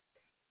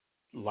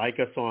 Like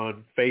us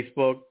on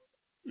Facebook.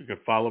 You can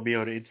follow me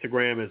on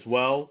Instagram as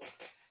well.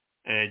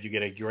 And you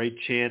get a great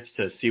chance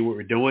to see what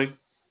we're doing.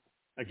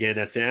 Again,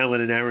 that's the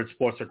Alan and Aaron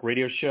Sports Talk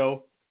Radio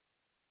Show.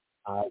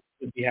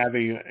 We'll be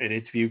having an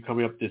interview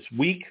coming up this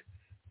week.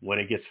 When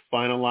it gets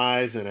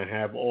finalized and I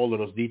have all of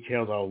those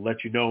details, I'll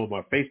let you know on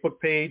my Facebook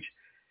page.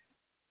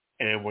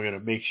 And we're going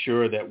to make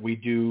sure that we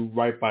do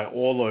right by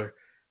all the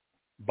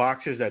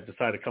boxers that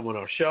decide to come on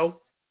our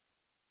show.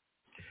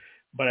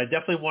 But I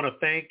definitely want to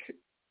thank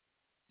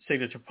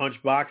Signature Punch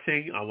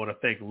Boxing. I want to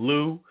thank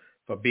Lou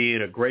for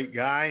being a great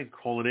guy and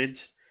calling in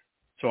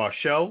to our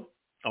show.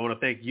 I want to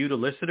thank you, the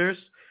listeners,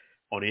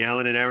 on the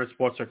Alan and Aaron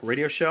Sports Talk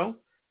Radio Show.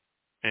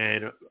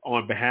 And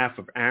on behalf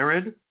of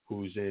Aaron,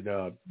 who's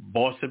in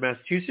Boston,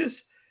 Massachusetts,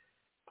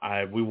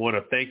 we want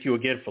to thank you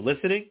again for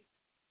listening.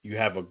 You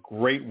have a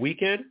great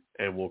weekend,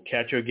 and we'll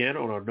catch you again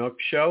on our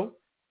next show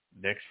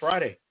next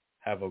Friday.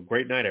 Have a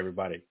great night,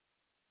 everybody.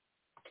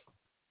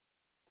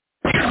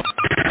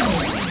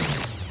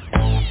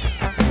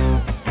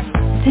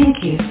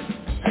 Thank you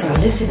for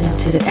listening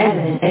to the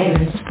Alan and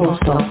Aaron Sports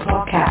Talk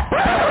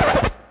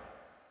Podcast.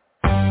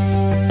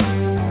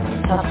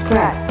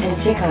 Subscribe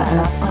and check us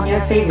out on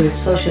your favorite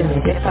social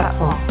media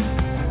platform.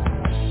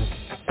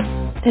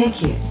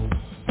 Thank you.